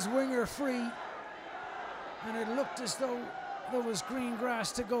set his winger free, and it looked as though there was green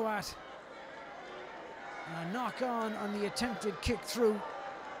grass to go at. And a knock on the attempted kick through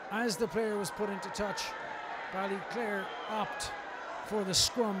as the player was put into touch. Ballyclare opt for the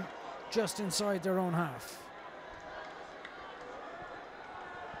scrum just inside their own half.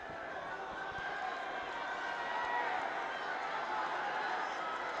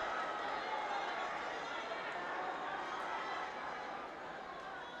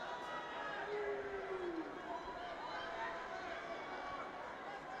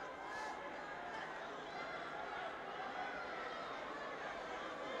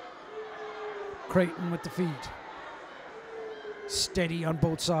 Creighton with the feed. Steady on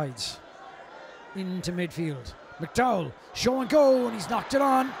both sides. Into midfield. McDowell, show and go, and he's knocked it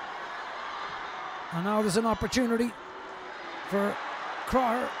on. And now there's an opportunity for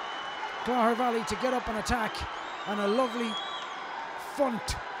Clogher Valley to get up and attack. And a lovely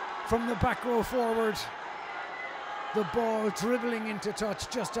funt from the back row forward. The ball dribbling into touch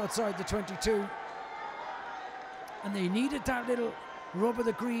just outside the 22. And they needed that little rub of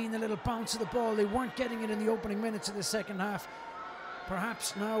the green, a little bounce of the ball. They weren't getting it in the opening minutes of the second half.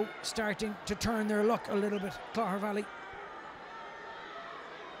 Perhaps now starting to turn their luck a little bit, Clogher Valley.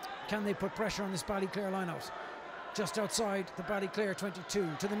 Can they put pressure on this Ballyclare lineout? Just outside the Ballyclare 22.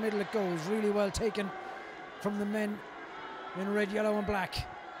 To the middle it goes, really well taken from the men in red, yellow and black.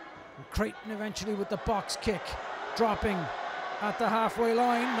 And Creighton eventually with the box kick, dropping at the halfway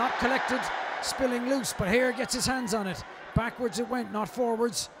line, not collected, spilling loose, but Hare gets his hands on it. Backwards it went, not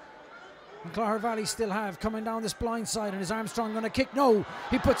forwards. And Clogher Valley still have coming down this blind side, and is Armstrong going to kick? No,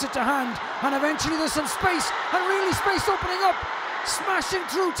 he puts it to hand, and eventually there's some space, and really space opening up, smashing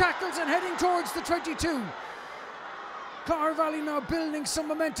through tackles and heading towards the 22. Clogher Valley now building some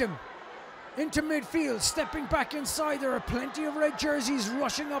momentum into midfield, stepping back inside. There are plenty of red jerseys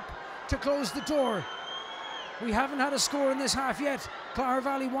rushing up to close the door. We haven't had a score in this half yet. Clogher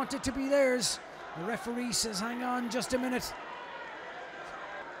Valley want it to be theirs. The referee says, hang on just a minute.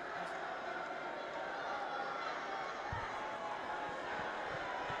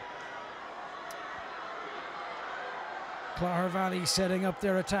 Clogher Valley setting up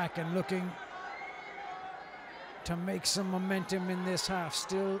their attack and looking to make some momentum in this half.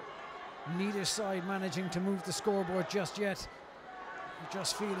 Still neither side managing to move the scoreboard just yet. You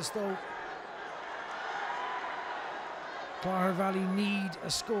just feel as though Clogher Valley need a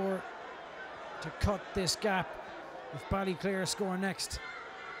score to cut this gap. If Ballyclare score next,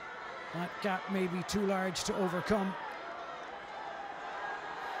 that gap may be too large to overcome.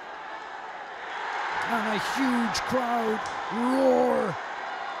 And a huge crowd roar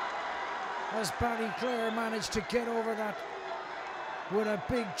as Ballyclare managed to get over that with a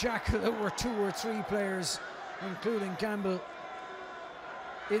big jackal. There were 2 or 3 players, including Campbell,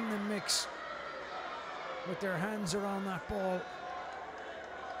 in the mix with their hands around that ball.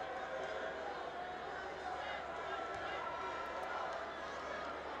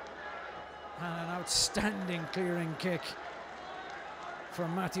 And an outstanding clearing kick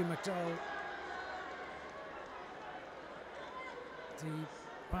from Matthew McDowell.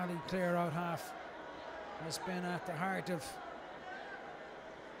 The Ballyclare out half has been at the heart of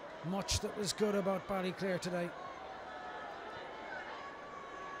much that was good about Ballyclare today.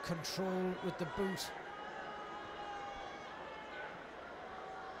 Control with the boot.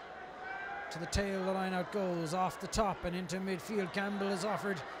 To the tail, the line out goes, off the top and into midfield. Campbell is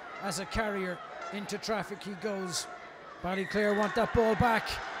offered as a carrier. Into traffic he goes. Ballyclare want that ball back,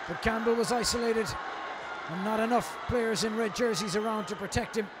 but Campbell was isolated and not enough players in red jerseys around to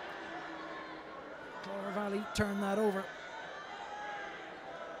protect him. Clogher Valley turned that over.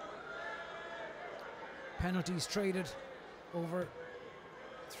 Penalties traded over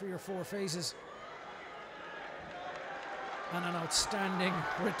 3 or 4 phases. And an outstanding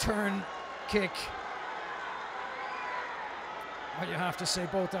return kick. Well, you have to say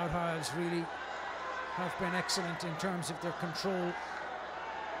both out halves really have been excellent in terms of their control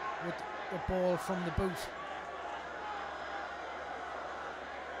with the ball from the boot.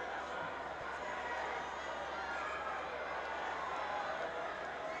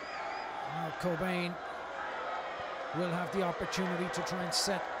 Cobain will have the opportunity to try and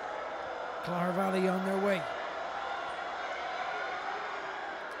set Clogher Valley on their way.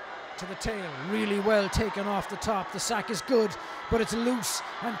 To the tail, really well taken off the top. The sack is good, but it's loose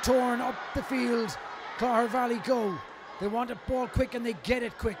and torn up the field. Clogher Valley go. They want a ball quick and they get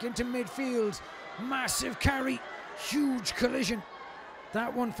it quick into midfield. Massive carry, huge collision.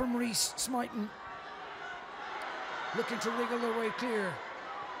 That one from Reese Smighton. Looking to wriggle their way clear.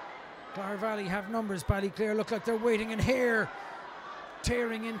 Clogher Valley have numbers. Ballyclare look like they're waiting, and Hare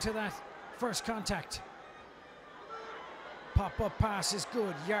tearing into that first contact. Pop-up pass is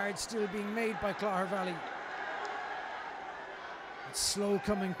good. Yard still being made by Clogher Valley. It's slow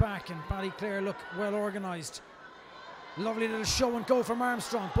coming back, and Ballyclare look well organised. Lovely little show and go from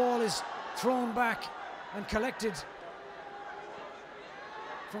Armstrong. Ball is thrown back and collected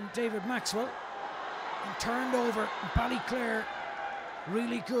from David Maxwell and turned over. Ballyclare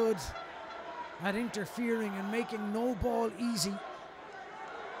really good at interfering and making no ball easy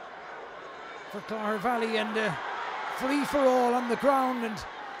for Clogher Valley, and free for all on the ground, and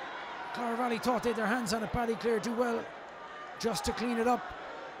Clogher Valley thought they had their hands on it. Ballyclare do well just to clean it up.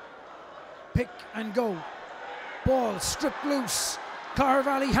 Pick and go. Ball stripped loose. Clogher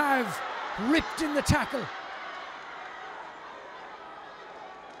Valley have ripped in the tackle.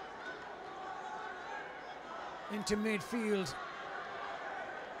 Into midfield.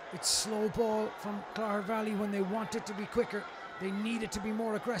 It's slow ball from Clogher Valley when they want it to be quicker. They need it to be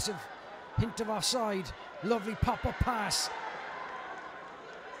more aggressive. Hint of offside. Lovely pop-up pass.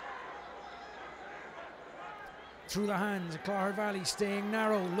 Through the hands, Clogher Valley staying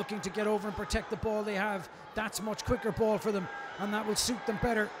narrow, looking to get over and protect the ball they have. That's much quicker ball for them, and that will suit them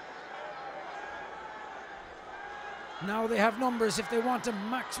better. Now they have numbers if they want him.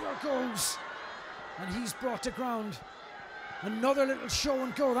 Maxwell goes, and he's brought to ground. Another little show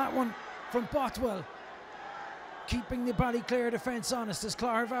and go, that one from Bothwell. Keeping the Ballyclare defence honest as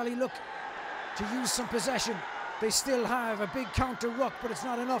Clogher Valley look to use some possession. They still have a big counter ruck, but it's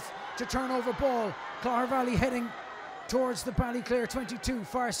not enough to turn over ball. Clogher Valley heading towards the Ballyclare 22,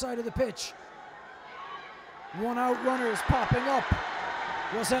 far side of the pitch. One out runners popping up.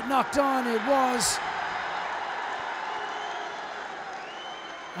 Was that knocked on? It was.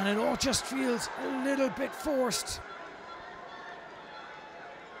 And it all just feels a little bit forced.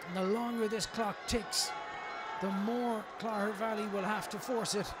 And the longer this clock ticks, the more Clogher Valley will have to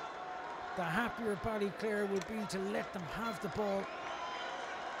force it. The happier Ballyclare will be to let them have the ball.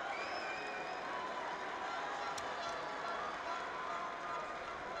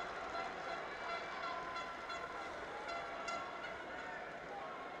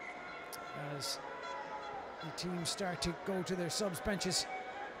 As the teams start to go to their subs benches,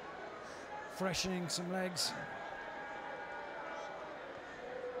 freshening some legs.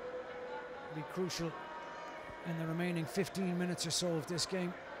 Be crucial in the remaining 15 minutes or so of this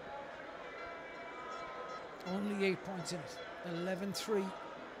game. Only 8 points in it, 11-3.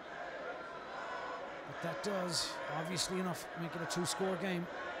 But that does, obviously enough, make it a two-score game.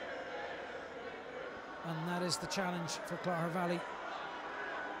 And that is the challenge for Clogher Valley,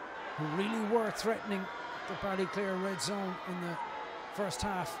 who really were threatening the Ballyclare red zone in the first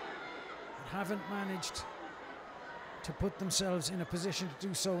half and haven't managed to put themselves in a position to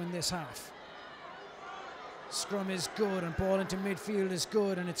do so in this half. Scrum is good and ball into midfield is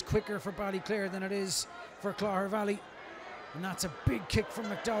good, and it's quicker for Ballyclare than it is for Clogher Valley. And that's a big kick from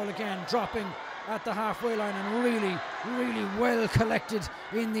McDowell again, dropping at the halfway line, and really well collected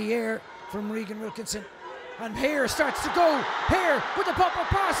in the air from Regan Wilkinson. And Hare starts to go. Hare with the pop-up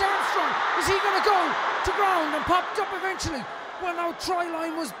pass. Armstrong, is he going to go to ground and popped up eventually? Well, now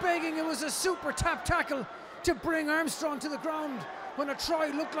Tryline was begging. It was a super tap tackle to bring Armstrong to the ground when a try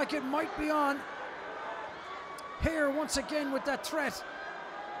looked like it might be on. Hare once again with that threat.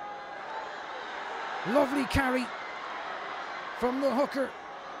 Lovely carry from the hooker,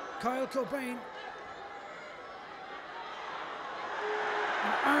 Kyle Cobain.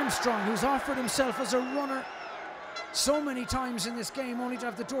 And Armstrong, who's offered himself as a runner so many times in this game, only to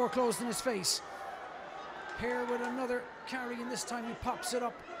have the door closed in his face. Hare with another carry, and this time he pops it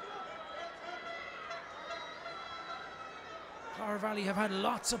up. Clogher Valley have had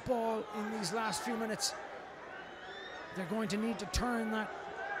lots of ball in these last few minutes. They're going to need to turn that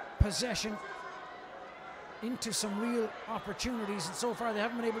possession into some real opportunities, and so far they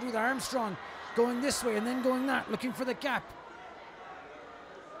haven't been able to do that. Armstrong going this way and then going that, looking for the gap.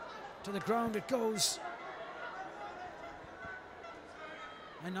 To the ground it goes.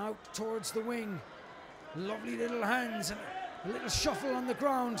 And out towards the wing. Lovely little hands and a little shuffle on the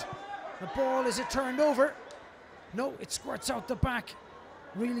ground. The ball, is it turned over? No, it squirts out the back.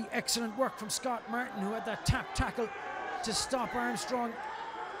 Really excellent work from Scott Martin, who had that tap tackle to stop Armstrong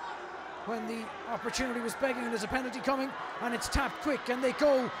when the opportunity was begging, and there's a penalty coming, and it's tapped quick, and they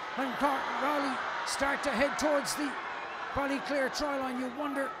go, and Raleigh start to head towards the Ballyclare try line. You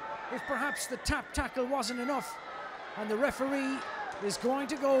wonder if perhaps the tap tackle wasn't enough, and the referee is going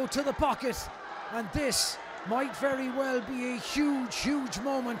to go to the pocket, and this might very well be a huge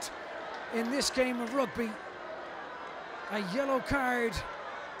moment in this game of rugby. A yellow card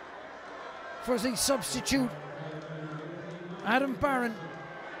for the substitute, Adam Barron.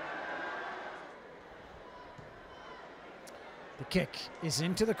 The kick is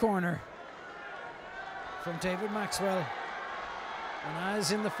into the corner from David Maxwell, and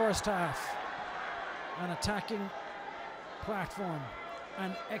as in the first half, an attacking platform,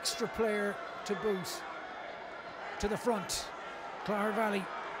 an extra player to boot to the front. Clogher Valley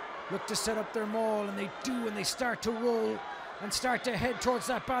look to set up their maul, and they do, and they start to roll and start to head towards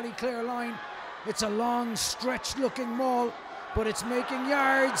that Ballyclare line. It's a long, stretched looking maul, but it's making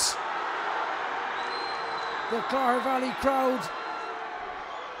yards. The Clogher Valley crowd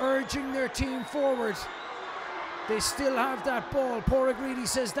urging their team forward. They still have that ball. Padraig Reedy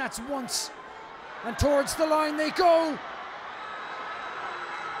says that's once, and towards the line they go,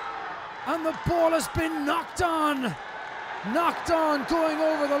 and the ball has been knocked on going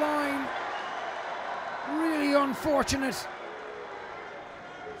over the line. Really unfortunate.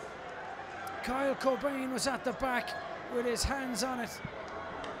 Kyle Cobain was at the back with his hands on it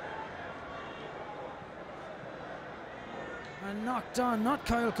and knocked on. Not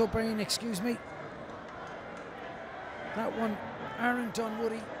Kyle Cobain, excuse me. That one, Aaron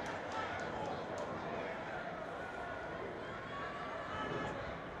Dunwoody.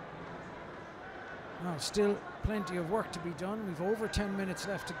 Now, still plenty of work to be done. We've over 10 minutes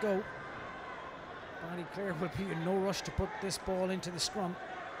left to go. Ballyclare will be in no rush to put this ball into the scrum.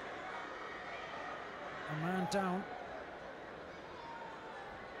 A man down.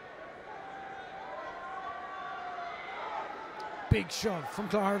 Big shove from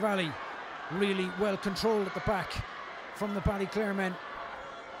Clogher Valley. Really well controlled at the back from the Ballyclare men.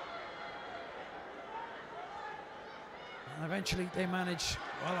 And eventually they manage,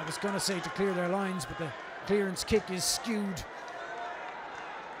 well, I was going to say to clear their lines, but the clearance kick is skewed.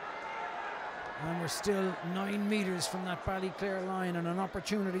 And we're still 9 metres from that Ballyclare line, and an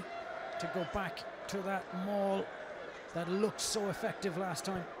opportunity to go back to that maul that looked so effective last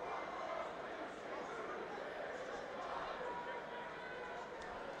time.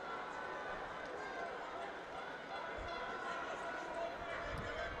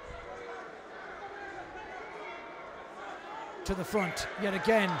 To the front yet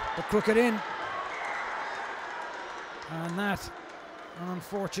again, the crooked in, and that an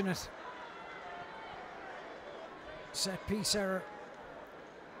unfortunate set piece error.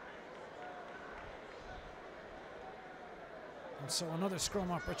 And so another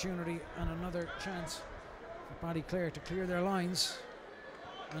scrum opportunity and another chance for Ballyclare to clear their lines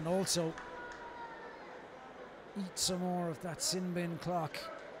and also eat some more of that sin bin clock.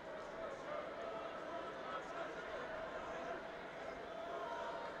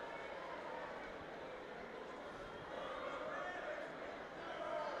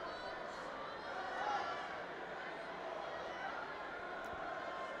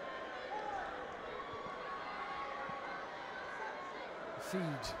 Feed.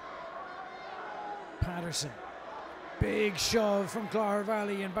 Patterson. Big shove from Clogher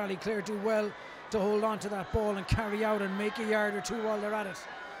Valley, and Ballyclare do well to hold on to that ball and carry out and make a yard or two while they're at it.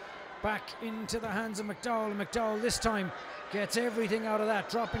 Back into the hands of McDowell. McDowell this time gets everything out of that,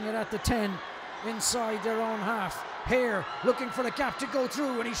 dropping it at the 10 inside their own half. Hare looking for the gap to go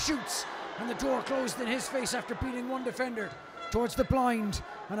through, and he shoots, and the door closed in his face after beating one defender towards the blind,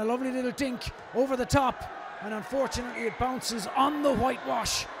 and a lovely little dink over the top. And unfortunately it bounces on the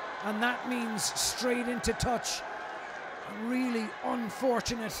whitewash, and that means straight into touch. Really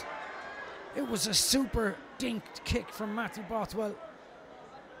unfortunate. It was a super dinked kick from Matthew Bothwell,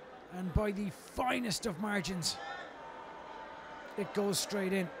 and by the finest of margins it goes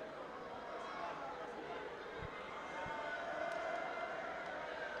straight in.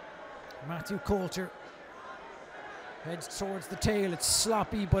 Matthew Coulter heads towards the tail. It's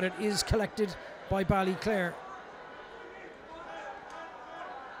sloppy, but it is collected by Ballyclare.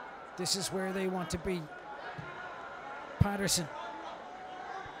 This is where they want to be. Patterson.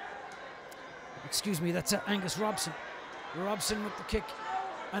 Excuse me, that's Angus Robson. Robson with the kick,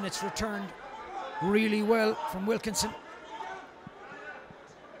 and it's returned really well from Wilkinson.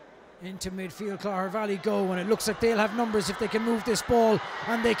 Into midfield, Clogher Valley go, and it looks like they'll have numbers if they can move this ball,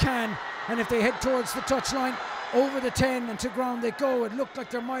 and they can. And if they head towards the touchline, over the 10 and to ground they go. It looked like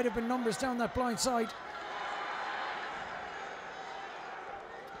there might have been numbers down that blind side.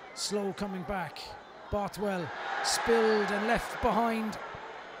 Slow coming back. Bothwell spilled and left behind.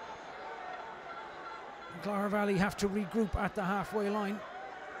 Clogher Valley have to regroup at the halfway line.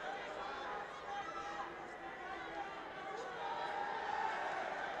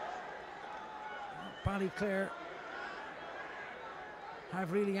 Ballyclare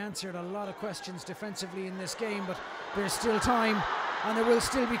have really answered a lot of questions defensively in this game, but there's still time and there will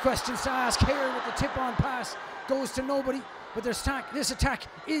still be questions to ask. Here with the tip-on pass goes to nobody, but this attack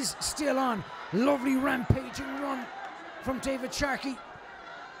is still on. Lovely rampaging run from David Sharkey.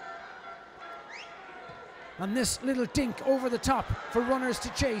 And this little dink over the top for runners to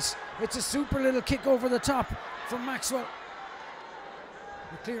chase. It's a super little kick over the top from Maxwell.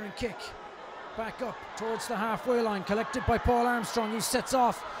 The clearing kick back up towards the halfway line, collected by Paul Armstrong, who sets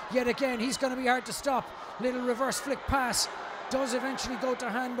off yet again. He's going to be hard to stop. Little reverse flick pass does eventually go to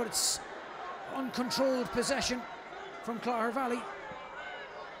hand, but it's uncontrolled possession from Clogher Valley.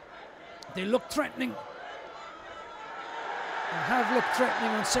 They look threatening. They have looked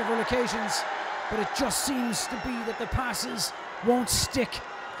threatening on several occasions, but it just seems to be that the passes won't stick.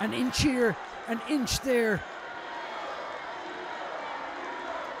 An inch here, an inch there.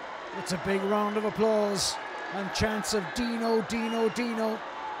 It's a big round of applause and chants of Dino, Dino, Dino,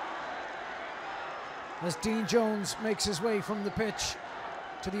 as Dean Jones makes his way from the pitch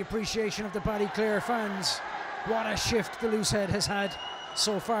to the appreciation of the Ballyclare fans. What a shift the Loosehead has had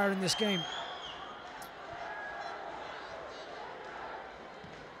so far in this game.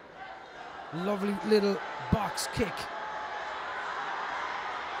 Lovely little box kick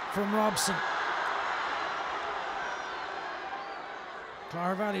from Robson.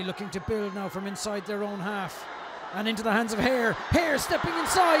 Clogher Valley looking to build now from inside their own half and into the hands of Hare. Hare stepping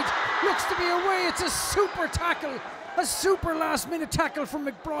inside, looks to be away. It's a super tackle, a super last minute tackle from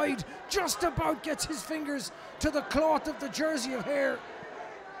McBride. Just about gets his fingers to the cloth of the jersey of Hare.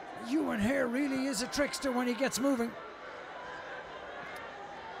 Ewan Hare really is a trickster when he gets moving.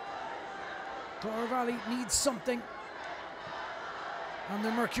 Clogher Valley needs something, and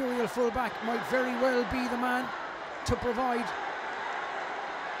the mercurial fullback might very well be the man to provide.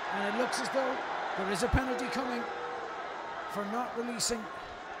 And it looks as though there is a penalty coming for not releasing.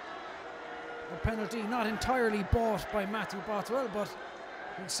 A penalty not entirely bought by Matthew Bothwell, but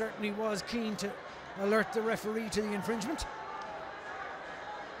he certainly was keen to alert the referee to the infringement.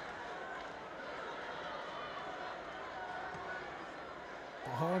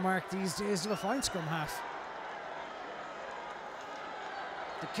 The hallmark these days of a fine scrum half.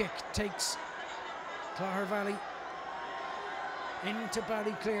 The kick takes Clogher Valley into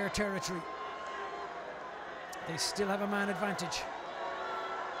Ballyclare territory. They still have a man advantage.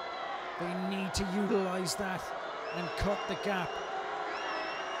 They need to utilise that and cut the gap.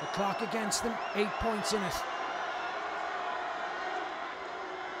 The clock against them, 8 points in it.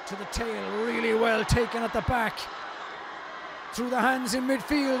 To the tail, really well taken at the back. Through the hands in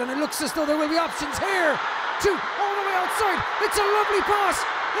midfield, and it looks as though there will be options here. All the way outside. It's a lovely pass,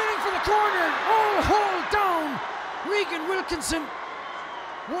 heading for the corner, all hauled down. Regan Wilkinson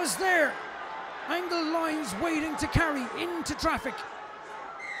was there. Angle lines waiting to carry into traffic.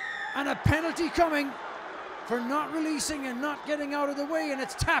 And a penalty coming for not releasing and not getting out of the way, and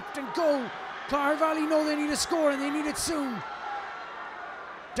it's tapped and goal. Clogher Valley know they need a score and they need it soon.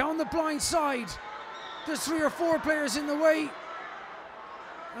 Down the blind side. There's 3 or 4 players in the way.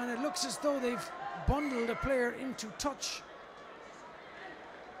 And it looks as though they've bundled a player into touch.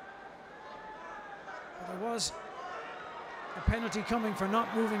 But there was a penalty coming for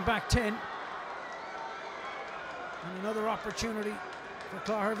not moving back 10. And another opportunity for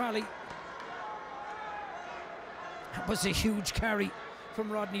Clogher Valley. That was a huge carry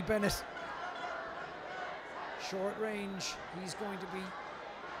from Rodney Bennett. Short range, he's going to be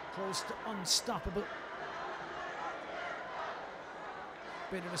close to unstoppable.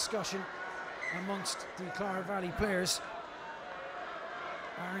 Bit of discussion amongst the Clogher Valley players.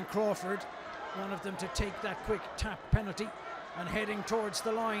 Aaron Crawford, one of them to take that quick tap penalty and heading towards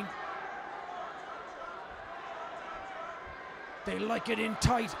the line. They like it in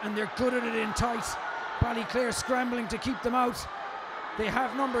tight and they're good at it in tight. Ballyclare scrambling to keep them out. They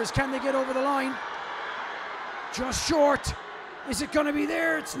have numbers, can they get over the line? Just short. Is it going to be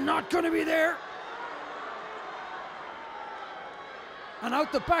there? It's not going to be there. And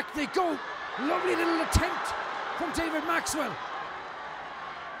out the back they go. Lovely little attempt from David Maxwell.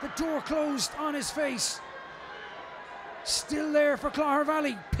 The door closed on his face. Still there for Clogher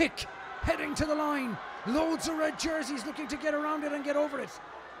Valley. Pick heading to the line. Loads of red jerseys looking to get around it and get over it.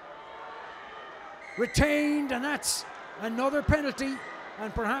 retained, and that's another penalty.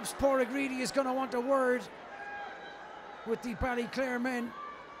 And perhaps Paul O'Grady is going to want a word with the Ballyclare men.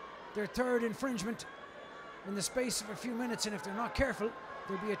 Their third infringement in the space of a few minutes, and if they're not careful,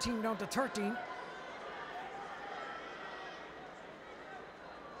 there'll be a team down to 13.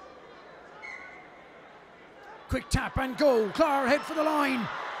 Quick tap and goal. Clogher head for the line.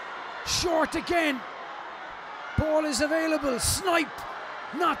 Short again. Ball is available. Snipe.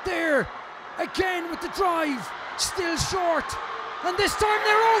 Not there. Again with the drive. Still short. And this time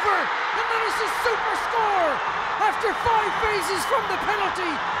they're over. And that is a super score. After 5 phases from the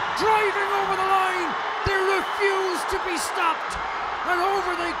penalty. Driving over the line. They refuse to be stopped. And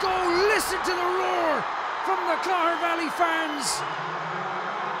over they go. Listen to the roar from the Clogher Valley fans.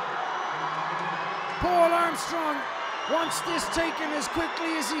 Paul Armstrong wants this taken as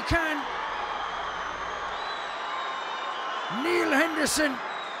quickly as he can. Neil Henderson.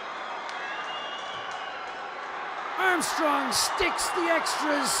 Armstrong sticks the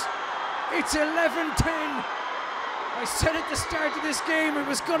extras. It's 11-10. I said at the start of this game it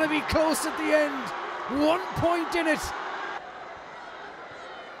was going to be close at the end. 1 point in it.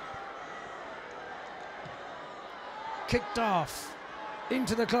 Kicked off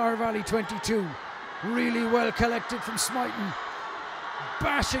into the Clogher Valley 22. Really well collected from Smighton,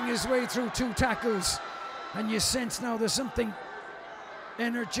 bashing his way through 2 tackles, and you sense now there's something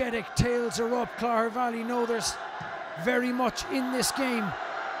energetic. Tails are up. Clogher Valley know there's very much in this game.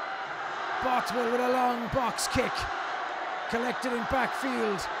 Bothwell with a long box kick, collected in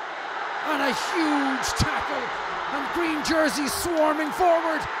backfield, and a huge tackle, and green jerseys swarming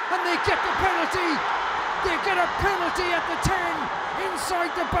forward, and they get the penalty. They get a penalty at the 10 inside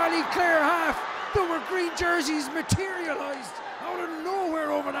the Ballyclare half. There were green jerseys materialised out of nowhere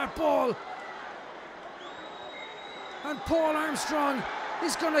over that ball. And Paul Armstrong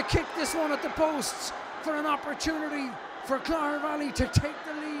is going to kick this one at the posts for an opportunity for Clogher Valley to take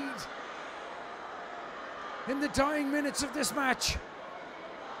the lead in the dying minutes of this match.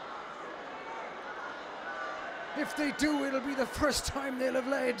 If they do, it'll be the first time they'll have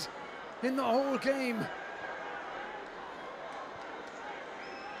led in the whole game.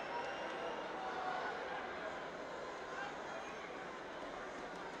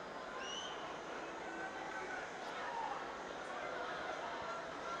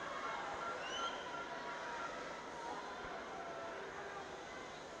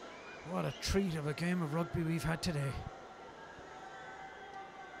 What a treat of a game of rugby we've had today.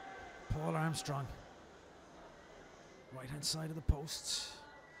 Paul Armstrong, right hand side of the posts,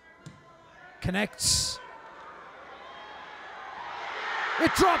 connects.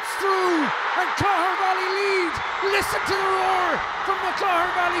 It drops through, and Clogher Valley lead. Listen to the roar from the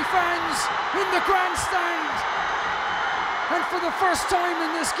Clogher Valley fans in the grandstand. And for the first time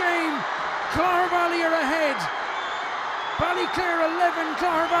in this game, Clogher Valley are ahead. Ballyclare 11,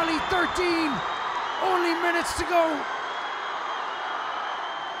 Clogher Valley 13. Only minutes to go.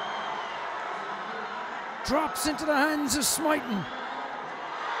 Drops into the hands of Smighton.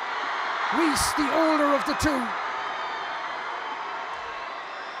 Reese, the older of the two.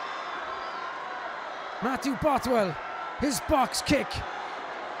 Matthew Bothwell, his box kick.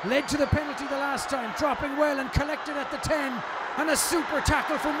 Led to the penalty the last time, dropping well and collected at the 10. And a super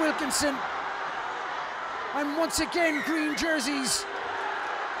tackle from Wilkinson. And once again, green jerseys.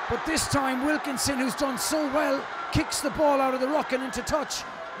 But this time, Wilkinson, who's done so well, kicks the ball out of the ruck and into touch.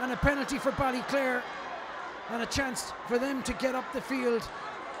 And a penalty for Ballyclare. And a chance for them to get up the field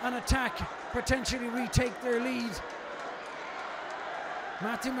and attack, potentially retake their lead.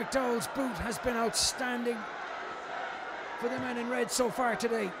 Matthew McDowell's boot has been outstanding for the men in red so far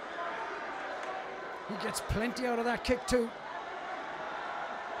today. He gets plenty out of that kick too.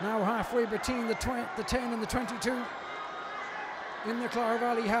 Now halfway between the 10 and the 22 in the Clogher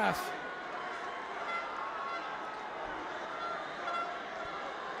Valley half.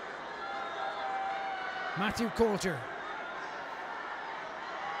 Matthew Coulter.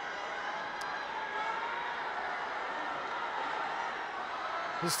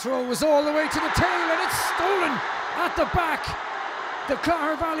 His throw was all the way to the tail, and it's stolen at the back. The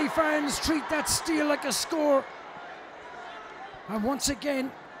Clogher Valley fans treat that steal like a score. And once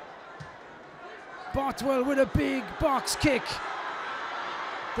again, Bothwell with a big box kick.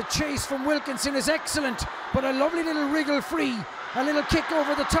 The chase from Wilkinson is excellent, but a lovely little wriggle free. A little kick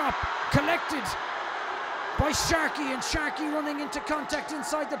over the top, collected by Sharkey, and Sharkey running into contact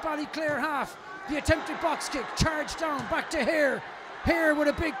inside the Ballyclare half. The attempted box kick, charged down, back to Hare. Hare with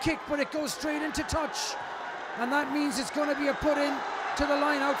a big kick, but it goes straight into touch. And that means it's going to be a put in to the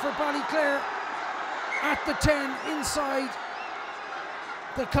line out for Ballyclare at the 10 inside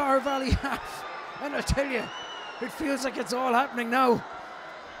the Clogher Valley half. And I'll tell you, it feels like it's all happening now.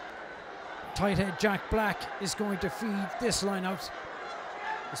 Tight head Jack Black is going to feed this line out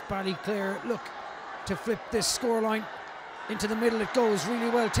as Ballyclare look to flip this scoreline. Into the middle it goes, really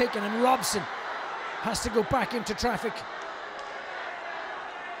well taken, and Robson has to go back into traffic.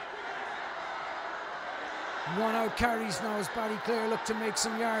 One out carries now as Ballyclare look to make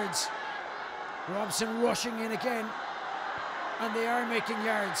some yards. Robson rushing in again, and they are making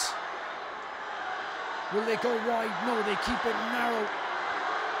yards. Will they go wide? No, they keep it narrow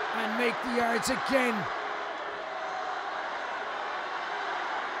and make the yards again.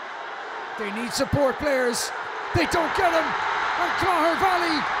 They need support players. They don't get them, and Clogher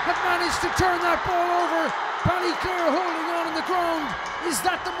Valley have managed to turn that ball over. Ballyclare holding on in the ground. Is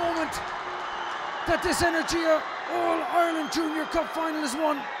that the moment that this Energia All-Ireland Junior Cup final is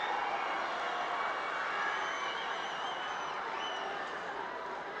won?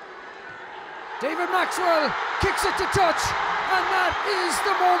 David Maxwell kicks it to touch, and that is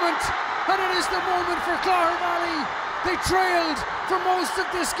the moment, and it is the moment for Clogher Valley. They trailed for most of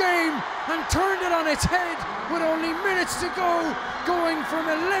this game and turned it on its head with only minutes to go, going from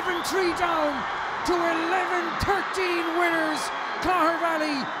 11-3 down to 11-13 winners. Clogher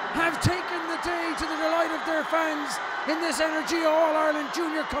Valley have taken the day to the delight of their fans in this Energia All-Ireland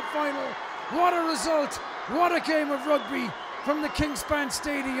Junior Cup final. What a result, what a game of rugby from the Kingspan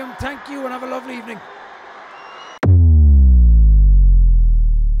Stadium. Thank you and have a lovely evening.